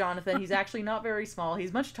 His name is Jonathan. He's actually not very small.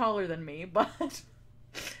 He's much taller than me, but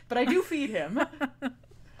I do feed him.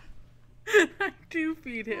 I do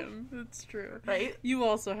feed him. That's true. Right? You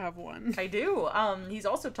also have one. I do. He's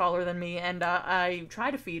also taller than me, and I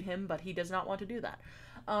try to feed him, but he does not want to do that.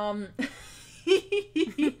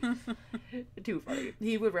 Too funny.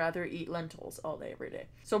 He would rather eat lentils all day, every day.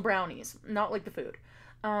 So brownies, not like the food.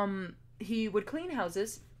 He would clean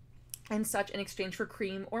houses and such in exchange for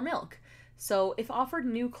cream or milk. So if offered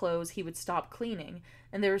new clothes, he would stop cleaning.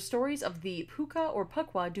 And there are stories of the Puka or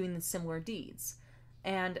Pukwa doing the similar deeds.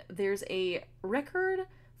 And there's a record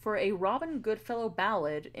for a Robin Goodfellow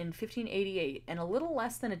ballad in 1588, and a little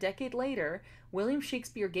less than a decade later, William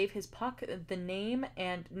Shakespeare gave his Puck the name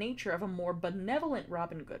and nature of a more benevolent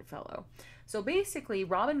Robin Goodfellow. So basically,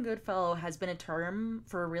 Robin Goodfellow has been a term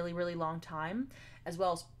for a really, really long time, as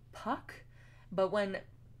well as Puck. But when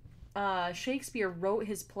Shakespeare wrote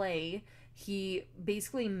his play, he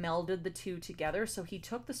basically melded the two together. So he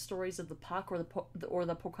took the stories of the Puck or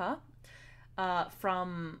the Puka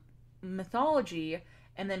from mythology,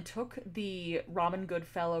 and then took the Robin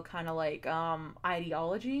Goodfellow kind of like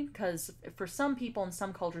ideology, because for some people in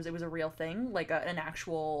some cultures it was a real thing, like an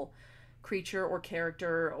actual creature or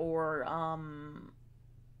character or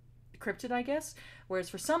cryptid, I guess, whereas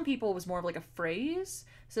for some people it was more of like a phrase.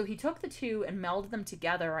 So he took the two and melded them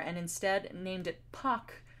together and instead named it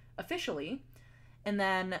Puck officially, and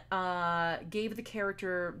then gave the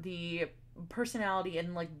character the personality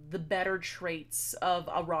and like the better traits of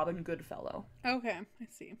a Robin Goodfellow. Okay, I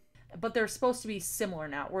see. But they're supposed to be similar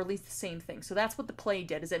now, or at least the same thing. So that's what the play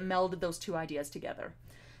did, is it melded those two ideas together.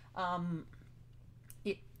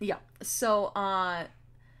 Yeah. So,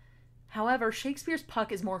 however, Shakespeare's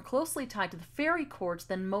Puck is more closely tied to the fairy court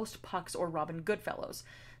than most Pucks or Robin Goodfellows.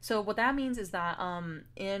 So what that means is that,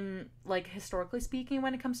 in like historically speaking,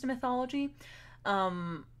 when it comes to mythology,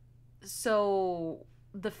 so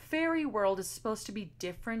the fairy world is supposed to be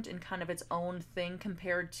different in kind of its own thing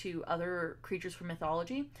compared to other creatures from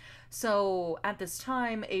mythology. So at this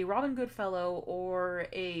time, a Robin Goodfellow or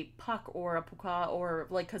a Puck or a Puka, or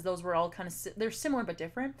like, because those were all kind of they're similar but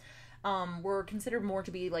different, were considered more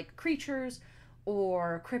to be like creatures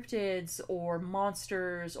or cryptids or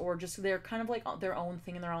monsters, or just they're kind of like their own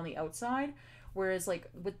thing and they're on the outside. Whereas, like,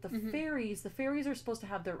 with the fairies are supposed to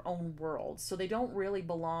have their own world. So they don't really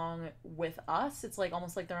belong with us. It's, like,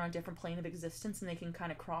 almost like they're on a different plane of existence and they can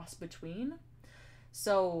kind of cross between.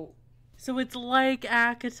 So it's like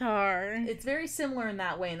ACOTAR. It's very similar in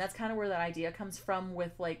that way. And that's kind of where that idea comes from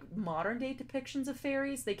with, like, modern-day depictions of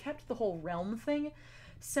fairies. They kept the whole realm thing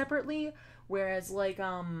separately. Whereas, like,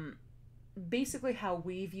 basically how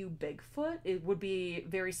we view Bigfoot, it would be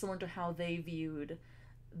very similar to how they viewed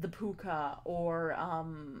the Puka or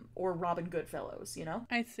Robin Goodfellows, you know?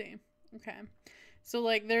 I see. Okay. So,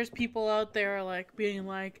 like, there's people out there, like, being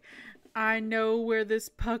like, I know where this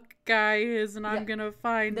Puck guy is and I'm gonna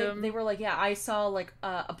find him. They were like, yeah, I saw, like,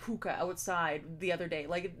 a puka outside the other day.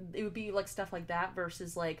 Like, it would be, like, stuff like that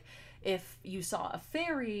versus, like, if you saw a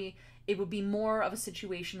fairy, it would be more of a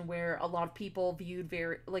situation where a lot of people viewed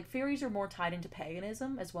like, fairies are more tied into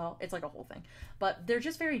paganism as well. It's, like, a whole thing. But they're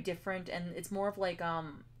just very different, and it's more of, like,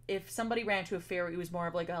 if somebody ran to a fairy, it was more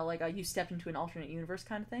of, like a you stepped into an alternate universe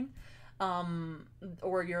kind of thing.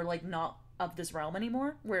 Or you're, like, not of this realm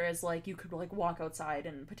anymore, whereas, like, you could, like, walk outside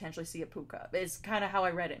and potentially see a puka is kind of how I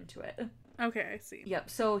read into it. Okay, I see. Yep,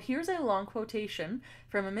 so here's a long quotation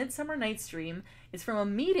from A Midsummer Night's Dream. It's from a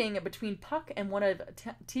meeting between Puck and one of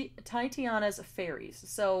Titania's fairies.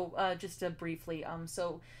 So, just to briefly,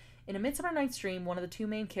 so in A Midsummer Night's Dream, one of the two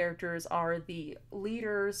main characters are the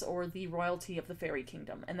leaders or the royalty of the fairy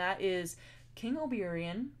kingdom, and that is King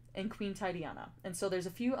Oberon and Queen Titania. And so there's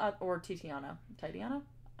a few, or Titiana.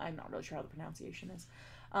 I'm not really sure how the pronunciation is.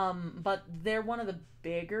 But they're one of the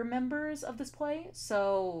bigger members of this play,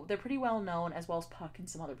 so they're pretty well known, as well as Puck and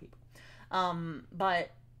some other people.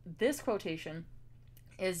 But this quotation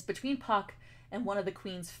is between Puck and one of the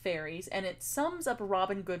Queen's fairies, and it sums up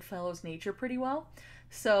Robin Goodfellow's nature pretty well.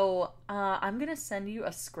 So I'm going to send you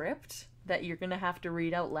a script that you're going to have to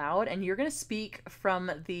read out loud, and you're going to speak from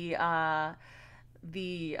the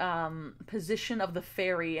position of the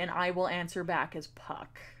fairy, and I will answer back as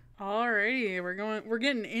Puck. Alrighty, we're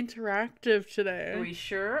getting interactive today. We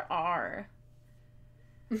sure are.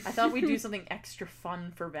 I thought we'd do something extra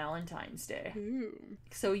fun for Valentine's Day. Ooh.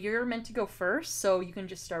 So you're meant to go first, so you can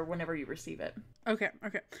just start whenever you receive it. Okay.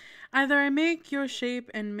 Either I make your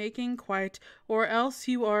shape and making quite, or else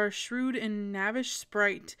you are a shrewd and knavish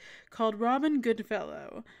sprite, called Robin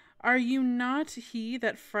Goodfellow. Are you not he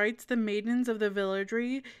that frights the maidens of the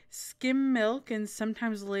villagery, skim milk, and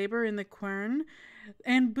sometimes labor in the quern,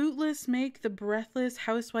 and bootless make the breathless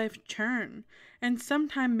housewife churn, and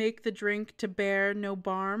sometime make the drink to bear no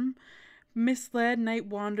barm, misled night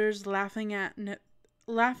wanders laughing at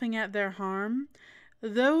their harm?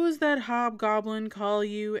 Those that hobgoblin call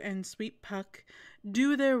you and sweet Puck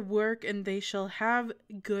do their work, and they shall have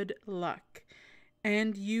good luck.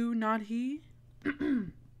 And you not he?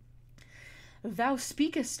 Thou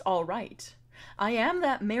speakest all right. I am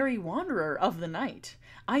that merry wanderer of the night.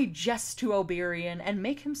 I jest to Oberon and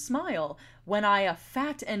make him smile, when I a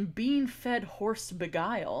fat and bean-fed horse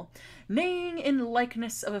beguile, neighing in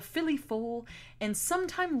likeness of a filly foal, and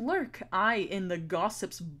sometime lurk I in the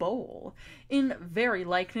gossip's bowl, in very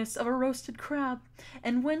likeness of a roasted crab,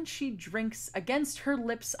 and when she drinks, against her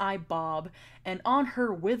lips I bob, and on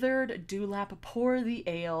her withered dewlap pour the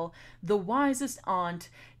ale, the wisest aunt,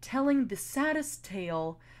 telling the saddest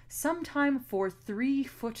tale, sometime for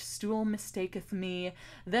 3-foot-stool mistaketh me,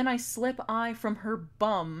 then I slip I from her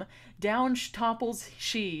bum, down topples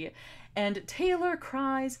she, and Taylor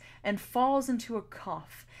cries, and falls into a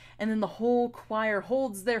cough, and then the whole choir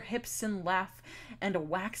holds their hips and laugh, and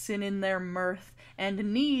waxen in their mirth,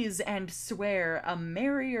 and neeze and swear a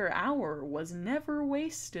merrier hour was never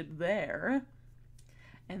wasted there.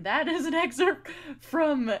 And that is an excerpt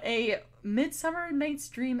from A Midsummer Night's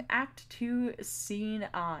Dream, Act 2, Scene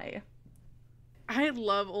I. I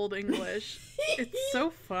love Old English. It's so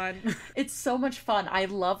fun. It's so much fun. I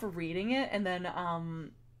love reading it, and then,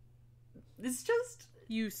 it's just...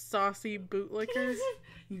 You saucy bootlickers.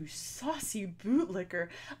 You saucy bootlicker.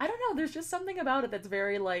 I don't know, there's just something about it that's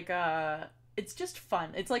very, like, it's just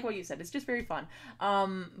fun. It's like what you said, it's just very fun.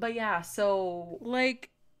 But yeah, so...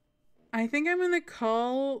 Like... I think I'm gonna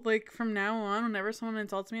call, like, from now on, whenever someone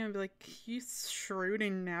insults me, I'm gonna be like, you shrewd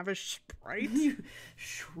and knavish sprite. You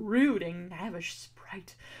shrewd and knavish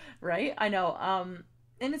sprite. Right? I know.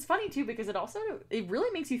 And it's funny, too, because it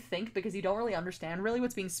really makes you think, because you don't really understand really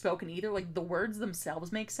what's being spoken either. Like, the words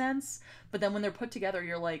themselves make sense, but then when they're put together,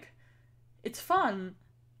 you're like, it's fun,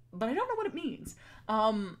 but I don't know what it means.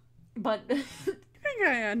 But... I think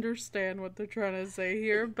I understand what they're trying to say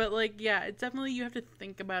here, but, like, yeah, it's definitely, you have to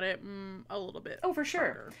think about it a little bit. Oh, for sure.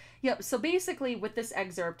 Harder. Yep, so basically with this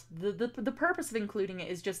excerpt, the purpose of including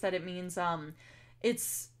it is just that it means,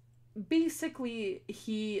 it's basically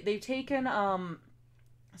they've taken,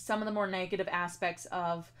 some of the more negative aspects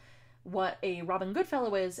of what a Robin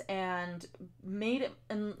Goodfellow is and made it,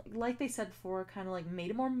 and like they said before, kind of like made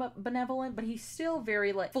it more benevolent, but he's still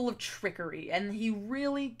very like full of trickery, and he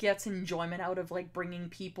really gets enjoyment out of like bringing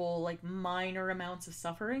people like minor amounts of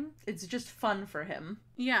suffering. It's just fun for him.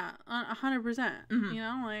 Yeah, 100%. Mm-hmm. You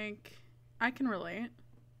know, like, I can relate.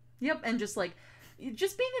 Yep, and just like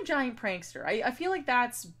just being a giant prankster. I feel like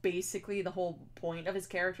that's basically the whole point of his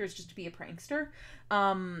character, is just to be a prankster.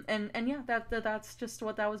 And yeah, that's just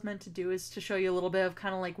what that was meant to do, is to show you a little bit of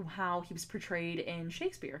kind of like how he was portrayed in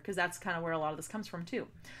Shakespeare, because that's kind of where a lot of this comes from too.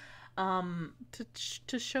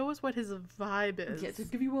 To show us what his vibe is. Yeah, to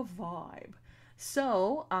give you a vibe.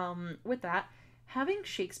 So, with that, having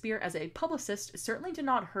Shakespeare as a publicist certainly did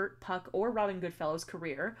not hurt Puck or Robin Goodfellow's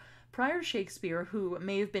career. Prior to Shakespeare, who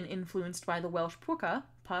may have been influenced by the Welsh Pwca,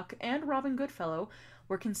 Puck and Robin Goodfellow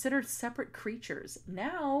were considered separate creatures.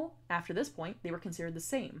 Now, after this point, they were considered the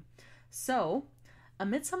same. So, A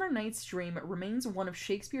Midsummer Night's Dream remains one of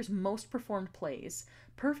Shakespeare's most performed plays.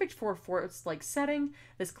 Perfect for its setting,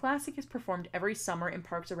 this classic is performed every summer in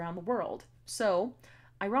parks around the world. So,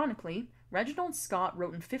 ironically, Reginald Scott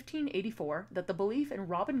wrote in 1584 that the belief in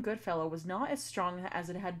Robin Goodfellow was not as strong as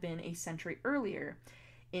it had been a century earlier.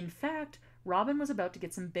 In fact, Robin was about to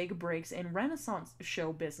get some big breaks in Renaissance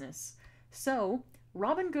show business. So,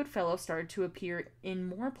 Robin Goodfellow started to appear in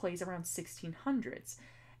more plays around 1600s,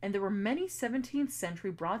 and there were many 17th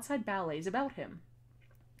century broadside ballets about him.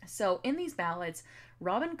 So, in these ballads,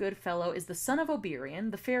 Robin Goodfellow is the son of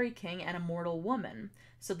Oberon, the fairy king, and a mortal woman.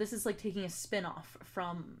 So this is like taking a spin-off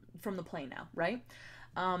from the play now, right?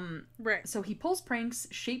 Right. So he pulls pranks,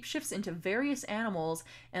 shapeshifts into various animals,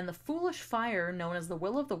 and the foolish fire, known as the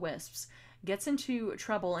Will-o'-the-Wisps, gets into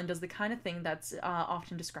trouble and does the kind of thing that's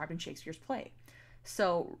often described in Shakespeare's play.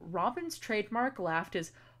 So Robin's trademark laugh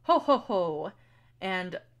is ho ho ho,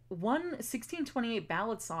 and one 1628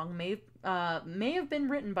 ballad song may have been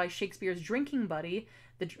written by Shakespeare's drinking buddy,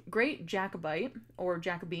 the great Jacobite, or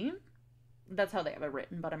Jacobine. That's how they have it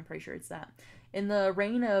written, but I'm pretty sure it's that. In the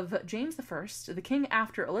reign of James I, the king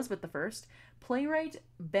after Elizabeth I, playwright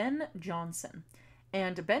Ben Jonson.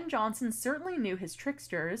 And Ben Jonson certainly knew his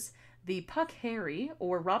tricksters. The Puck Harry,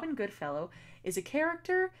 or Robin Goodfellow, is a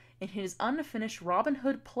character in his unfinished Robin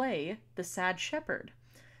Hood play, The Sad Shepherd.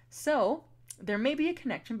 So, there may be a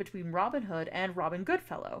connection between Robin Hood and Robin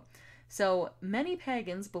Goodfellow. So, many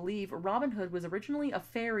pagans believe Robin Hood was originally a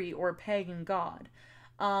fairy or a pagan god.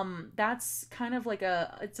 That's kind of like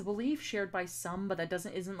it's a belief shared by some, but that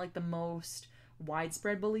isn't like the most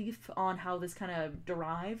widespread belief on how this kind of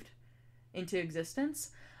derived into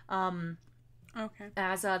existence. Okay.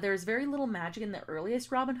 As there's very little magic in the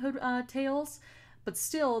earliest Robin Hood tales, but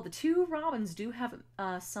still, the two Robins do have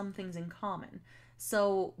some things in common.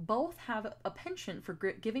 So, both have a penchant for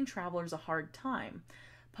giving travelers a hard time.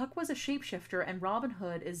 Puck was a shapeshifter, and Robin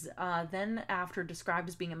Hood is then after described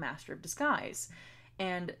as being a master of disguise.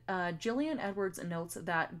 And Gillian Edwards notes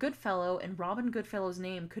that Goodfellow and Robin Goodfellow's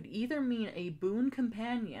name could either mean a boon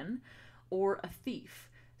companion or a thief.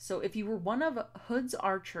 So if you were one of Hood's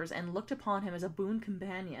archers and looked upon him as a boon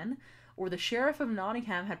companion, or the sheriff of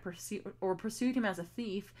Nottingham had pursued him as a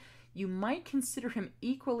thief, you might consider him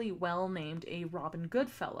equally well named a Robin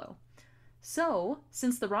Goodfellow. So,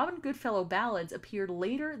 since the Robin Goodfellow ballads appeared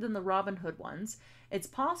later than the Robin Hood ones, it's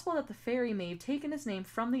possible that the fairy may have taken his name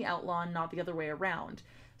from the outlaw and not the other way around.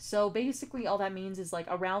 So basically all that means is like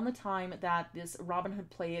around the time that this Robin Hood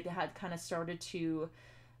play had kind of started to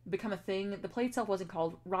become a thing, the play itself wasn't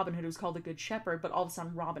called Robin Hood, it was called The Good Shepherd, but all of a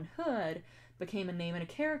sudden Robin Hood became a name and a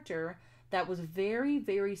character that was very,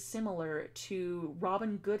 very similar to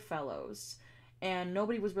Robin Goodfellow's. And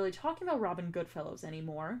nobody was really talking about Robin Goodfellow's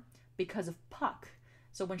anymore because of Puck.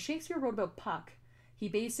 So when Shakespeare wrote about Puck, he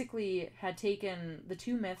basically had taken the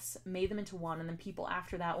two myths, made them into one, and then people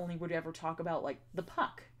after that only would ever talk about, like, the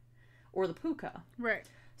Puck or the Pwca. Right.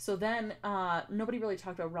 So then nobody really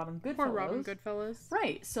talked about Robin Goodfellow. Or Robin Goodfellows.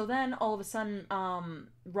 Right. So then all of a sudden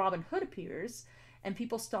Robin Hood appears, and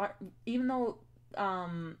people start, even though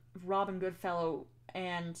Robin Goodfellow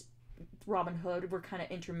and Robin Hood were kind of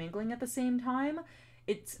intermingling at the same time,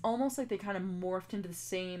 it's almost like they kind of morphed into the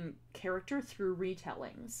same character through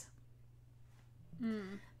retellings.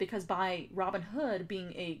 Because by Robin Hood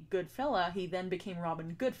being a good fella, he then became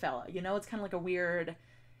Robin Goodfella. You know, it's kind of like a weird...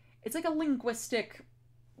 It's like a linguistic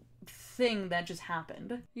thing that just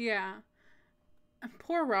happened. Yeah.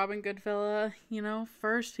 Poor Robin Goodfella, you know,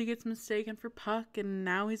 first he gets mistaken for Puck, and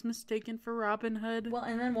now he's mistaken for Robin Hood. Well,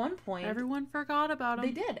 and then one point... Everyone forgot about him.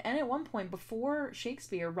 They did, and at one point, before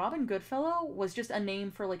Shakespeare, Robin Goodfellow was just a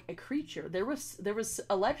name for, like, a creature. There was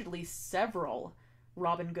allegedly several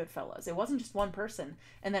Robin Goodfellas. It wasn't just one person.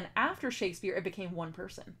 And then after Shakespeare, it became one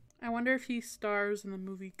person. I wonder if he stars in the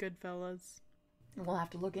movie Goodfellas. We'll have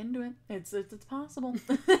to look into it. It's possible.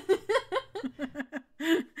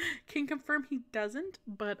 Can confirm he doesn't,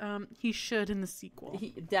 but he should in the sequel.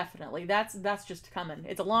 Definitely. That's just coming.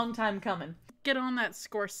 It's a long time coming. Get on that,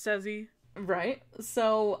 Scorsese. Right.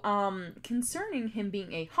 So, concerning him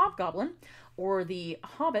being a hobgoblin, or the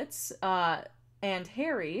hobbits, and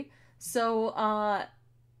Harry, so,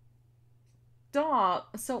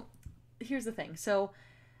 so, here's the thing. So,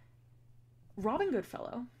 Robin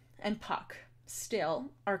Goodfellow and Puck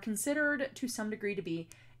still are considered to some degree to be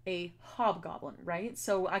a hobgoblin, right?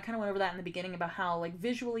 So I kind of went over that in the beginning about how, like,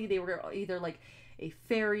 visually they were either like a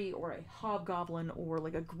fairy or a hobgoblin or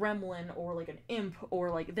like a gremlin or like an imp,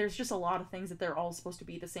 or like there's just a lot of things that they're all supposed to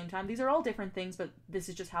be at the same time. These are all different things, but this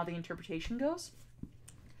is just how the interpretation goes.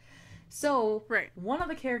 So, Right. one of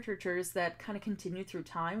the caricatures that kind of continued through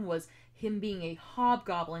time was him being a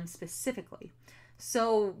hobgoblin specifically.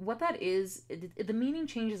 So, what that is, the meaning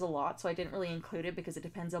changes a lot, so I didn't really include it because it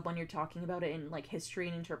depends on when you're talking about it in, like, history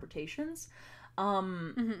and interpretations.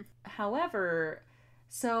 However,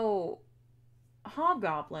 so,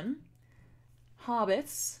 hobgoblin,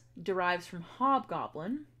 hobbits, derives from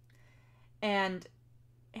hobgoblin, and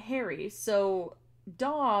Harry, so,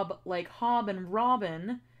 Dob, like Hob and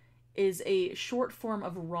Robin, is a short form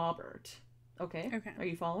of Robert. Okay? Okay. Are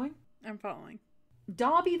you following? I'm following.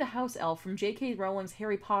 Dobby the house elf from J.K. Rowling's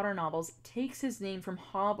Harry Potter novels takes his name from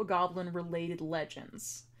hobgoblin-related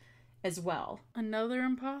legends as well. Another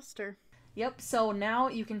imposter. Yep, so now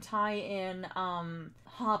you can tie in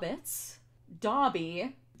hobbits,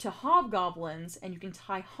 Dobby, to hobgoblins, and you can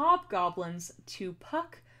tie hobgoblins to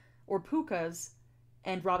Puck or Pukas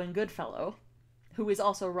and Robin Goodfellow, who is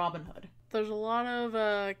also Robin Hood. There's a lot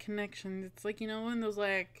of connections. It's like, in those,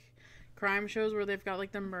 like, crime shows where they've got,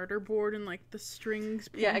 like, the murder board and, like, the strings.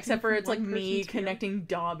 Yeah, except for it's, like, me connecting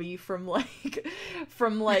Dobby from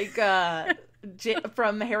from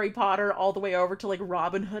Harry Potter all the way over to, like,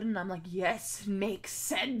 Robin Hood, and I'm like, yes, makes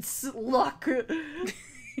sense, look.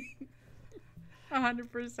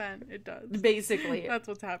 100% it does. Basically. That's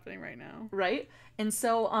what's happening right now. Right? And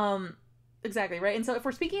so, exactly, right? And so if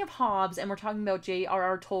we're speaking of Hobbs, and we're talking about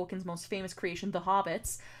J.R.R. Tolkien's most famous creation, the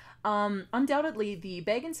Hobbits, undoubtedly the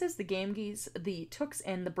Bagginses, the Gamgees, the Tooks,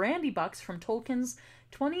 and the Brandybucks from Tolkien's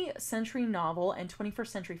 20th century novel and 21st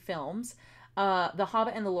century films, The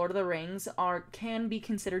Hobbit and the Lord of the Rings, can be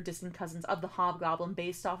considered distant cousins of the Hobgoblin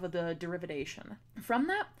based off of the derivation. From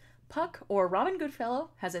that, Puck, or Robin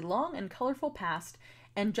Goodfellow, has a long and colorful past,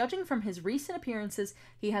 and judging from his recent appearances,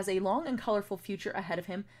 he has a long and colorful future ahead of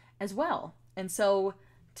him as well. And so,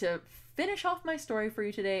 to finish off my story for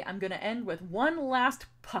you today, I'm going to end with one last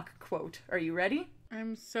Puck quote. Are you ready?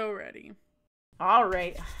 I'm so ready. All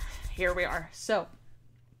right, here we are. So,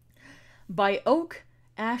 by oak,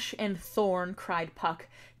 ash, and thorn, cried Puck,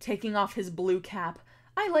 taking off his blue cap,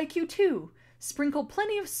 I like you too. Sprinkle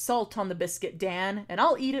plenty of salt on the biscuit, Dan, and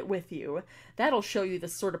I'll eat it with you. That'll show you the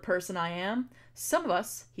sort of person I am. Some of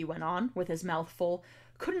us, he went on, with his mouth full,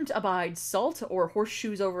 couldn't abide salt, or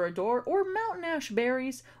horseshoes over a door, or mountain ash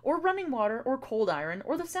berries, or running water, or cold iron,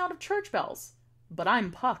 or the sound of church bells. But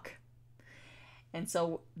I'm Puck. And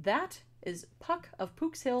so that is Puck of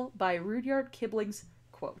Pook's Hill by Rudyard Kipling's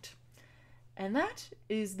quote. And that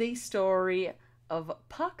is the story of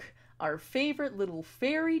Puck, our favorite little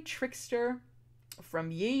fairy trickster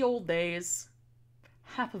from ye old days.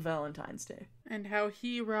 Happy Valentine's Day. And how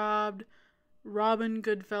he robbed Robin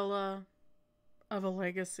Goodfellow of a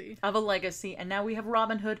legacy. Of a legacy. And now we have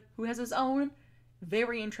Robin Hood, who has his own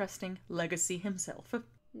very interesting legacy himself.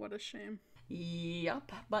 What a shame.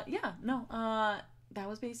 Yup. But yeah, no, that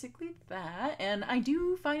was basically that. And I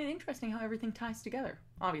do find it interesting how everything ties together,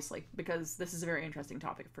 obviously, because this is a very interesting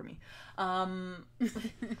topic for me.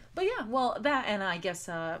 But yeah, well, that, and I guess,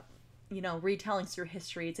 retelling through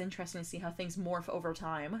history, it's interesting to see how things morph over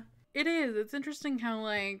time. It is. It's interesting how,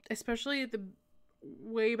 like, especially at the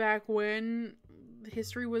way back when,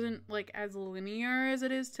 history wasn't, like, as linear as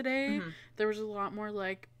it is today. Mm-hmm. There was a lot more,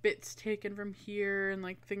 like, bits taken from here and,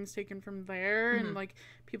 like, things taken from there. Mm-hmm. And, like,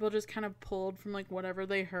 people just kind of pulled from, like, whatever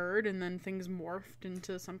they heard, and then things morphed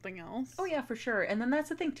into something else. Oh, yeah, for sure. And then that's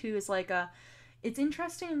the thing, too, is, like, it's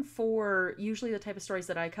interesting for usually the type of stories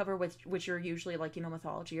that I cover, which are usually, like,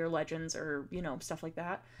 mythology or legends or, stuff like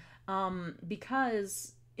that.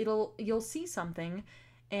 Because you'll see something,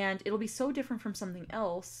 and it'll be so different from something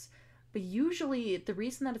else. But usually the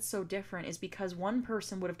reason that it's so different is because one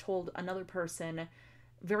person would have told another person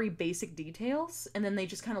very basic details, and then they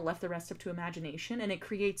just kind of left the rest up to imagination, and it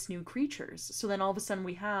creates new creatures. So then all of a sudden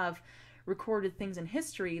we have recorded things in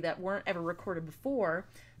history that weren't ever recorded before,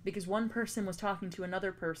 because one person was talking to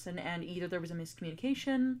another person, and either there was a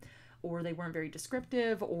miscommunication, or they weren't very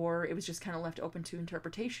descriptive, or it was just kind of left open to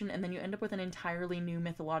interpretation, and then you end up with an entirely new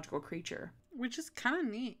mythological creature. Which is kind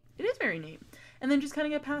of neat. It is very neat. And then just kind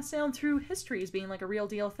of get passed down through history as being like a real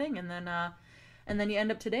deal thing, and then And then you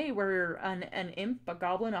end up today where an imp, a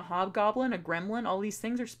goblin, a hobgoblin, a gremlin, all these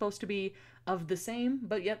things are supposed to be of the same,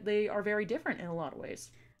 but yet they are very different in a lot of ways.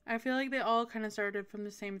 I feel like they all kind of started from the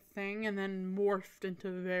same thing and then morphed into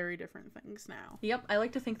very different things now. Yep, I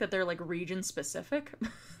like to think that they're like region specific.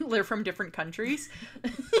 They're from different countries.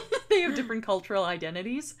 They have different cultural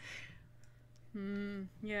identities.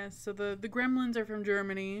 Yeah, so the gremlins are from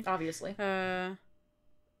Germany. Obviously. The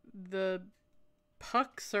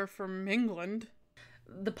pucks are from England.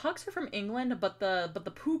 The pucks are from England, but the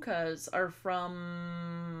pukas are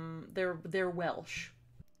from they're Welsh.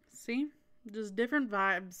 See? Just different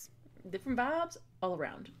vibes. Different vibes all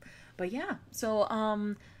around. But yeah, so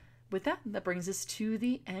with that brings us to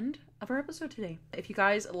the end of our episode today. If you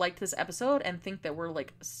guys liked this episode and think that we're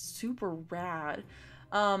like super rad,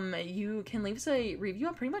 you can leave us a review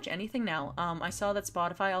on pretty much anything now. I saw that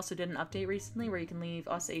Spotify also did an update recently where you can leave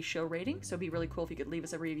us a show rating, so it'd be really cool if you could leave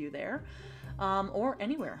us a review there, or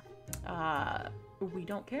anywhere. We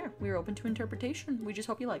don't care. We're open to interpretation. We just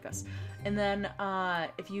hope you like us. And then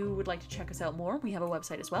if you would like to check us out more, we have a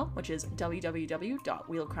website as well, which is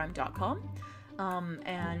www.wheelofcrime.com.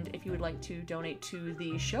 And if you would like to donate to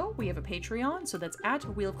the show, we have a Patreon, so that's at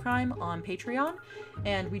Wheel of Crime on Patreon,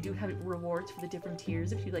 and we do have rewards for the different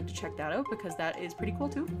tiers if you'd like to check that out, because that is pretty cool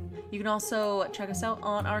too. You can also check us out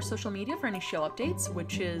on our social media for any show updates,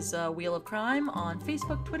 which is Wheel of Crime on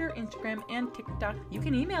Facebook, Twitter, Instagram, and TikTok. You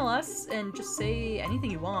can email us and just say anything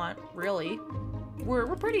you want, really.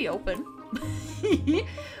 We're pretty open.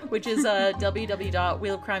 Which is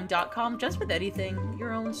www.wheelofcrime.com, just with anything,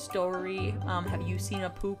 your own story. Have you seen a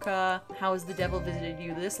puka? How has the devil visited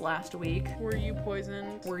you this last week? Were you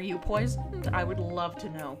poisoned? Were you poisoned? I would love to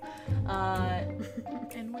know. And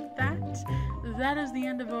with that is the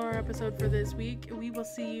end of our episode for this week. We will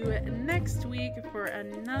see you next week for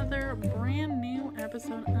another brand new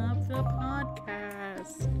episode of the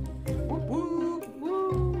podcast. Woo woo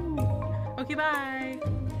woo. Okay, bye.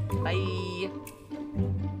 Bye.